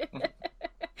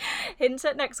 Hint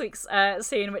at next week's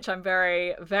scene, which I'm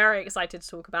very, very excited to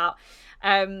talk about.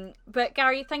 But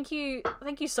Gary, thank you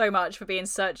so much for being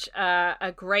such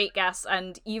a great guest,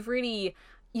 and you've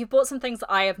brought some things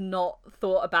that I have not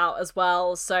thought about as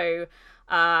well. So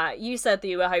you said that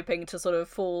you were hoping to sort of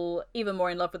fall even more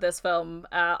in love with this film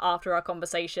after our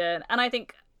conversation, and I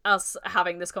think us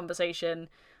having this conversation,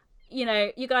 you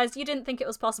know, you guys, you didn't think it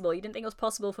was possible. You didn't think it was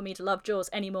possible for me to love Jaws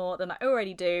any more than I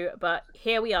already do, but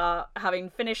here we are, having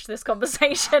finished this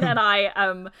conversation, and I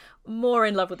am more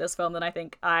in love with this film than I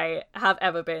think I have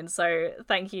ever been. So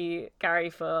thank you, Gary,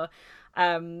 for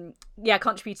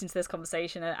contributing to this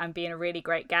conversation and being a really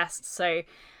great guest. So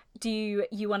do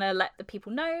you want to let the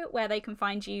people know where they can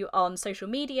find you on social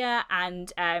media,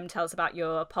 and tell us about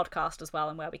your podcast as well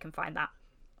and where we can find that?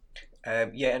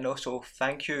 And also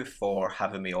thank you for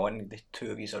having me on. The two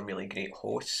of you are really great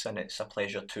hosts, and it's a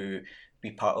pleasure to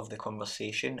be part of the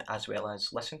conversation as well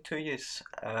as listen to you.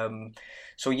 I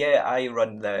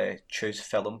run the Choose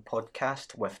Film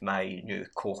podcast with my new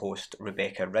co-host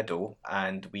Rebecca Riddle,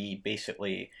 and we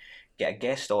basically get a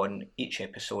guest on each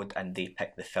episode and they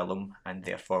pick the film, and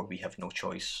therefore we have no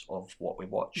choice of what we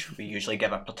watch. We usually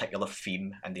give a particular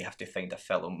theme and they have to find a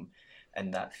film in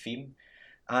that theme.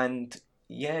 And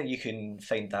yeah, you can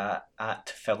find that at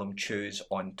Film Choose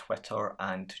on Twitter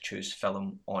and Choose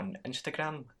Film on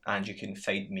Instagram. And you can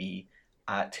find me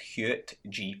at Hewitt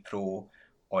G Pro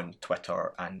on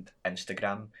Twitter and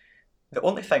Instagram. The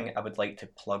only thing I would like to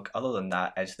plug other than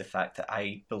that is the fact that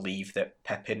I believe that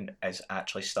Pippin is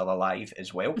actually still alive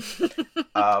as well.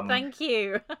 Thank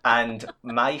you. And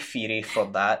my theory for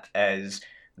that is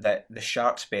that the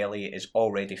shark's belly is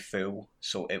already full,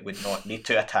 so it would not need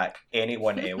to attack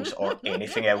anyone else or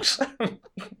anything else.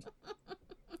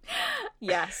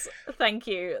 Yes, thank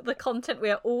you. The content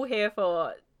we are all here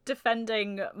for,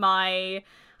 defending my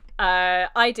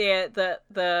idea that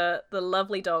the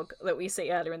lovely dog that we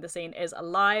see earlier in the scene is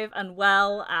alive and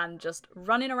well and just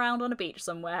running around on a beach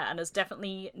somewhere and has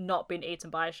definitely not been eaten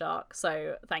by a shark.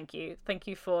 So thank you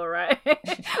for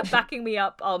backing me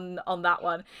up on that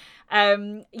one.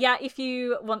 If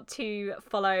you want to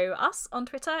follow us on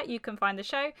Twitter, you can find the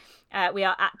show. We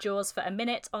are at Jaws for a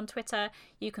Minute on Twitter.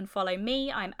 You can follow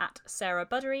me, I'm at Sarah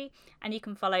Buddery, and you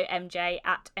can follow MJ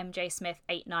at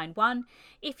MJSmith891.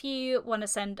 If you want to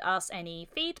send us any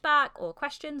feedback or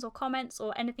questions or comments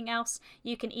or anything else,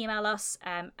 you can email us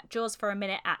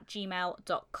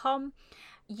jawsforaminute@gmail.com.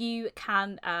 You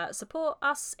can support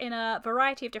us in a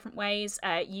variety of different ways.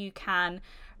 You can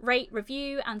rate,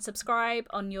 review and subscribe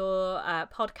on your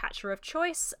podcatcher of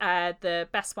choice. The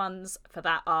best ones for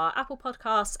that are Apple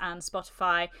Podcasts and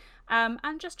Spotify.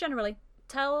 And just generally,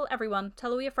 tell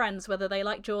all your friends, whether they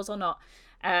like Jaws or not,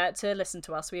 to listen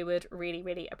to us. We would really,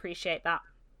 really appreciate that.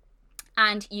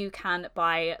 And you can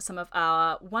buy some of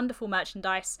our wonderful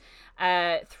merchandise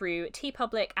through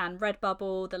TeePublic and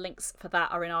Redbubble. The links for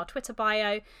that are in our Twitter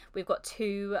bio. We've got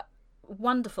 2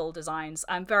 wonderful designs.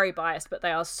 I'm very biased, but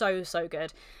they are so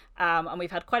good, and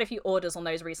we've had quite a few orders on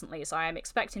those recently, so I am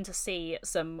expecting to see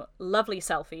some lovely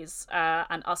selfies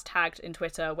and us tagged in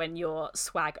Twitter when your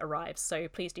swag arrives. So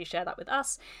please do share that with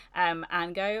us,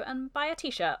 and go and buy a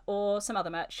t-shirt or some other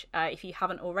merch if you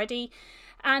haven't already.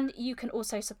 And you can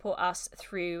also support us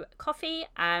through Ko-fi.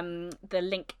 The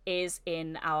link is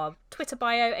in our Twitter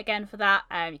bio again for that.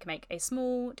 You can make a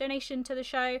small donation to the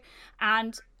show,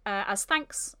 and as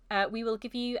thanks, we will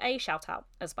give you a shout out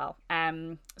as well.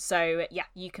 You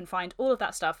can find all of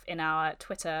that stuff in our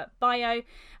Twitter bio,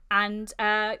 and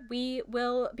we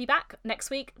will be back next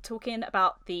week talking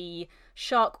about the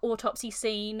shark autopsy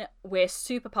scene. We're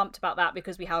super pumped about that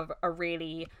because we have a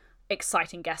really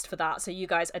exciting guest for that, so you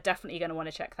guys are definitely going to want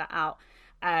to check that out.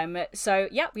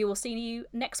 We will see you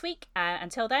next week.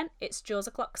 Until then, it's Jaws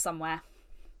o'clock somewhere.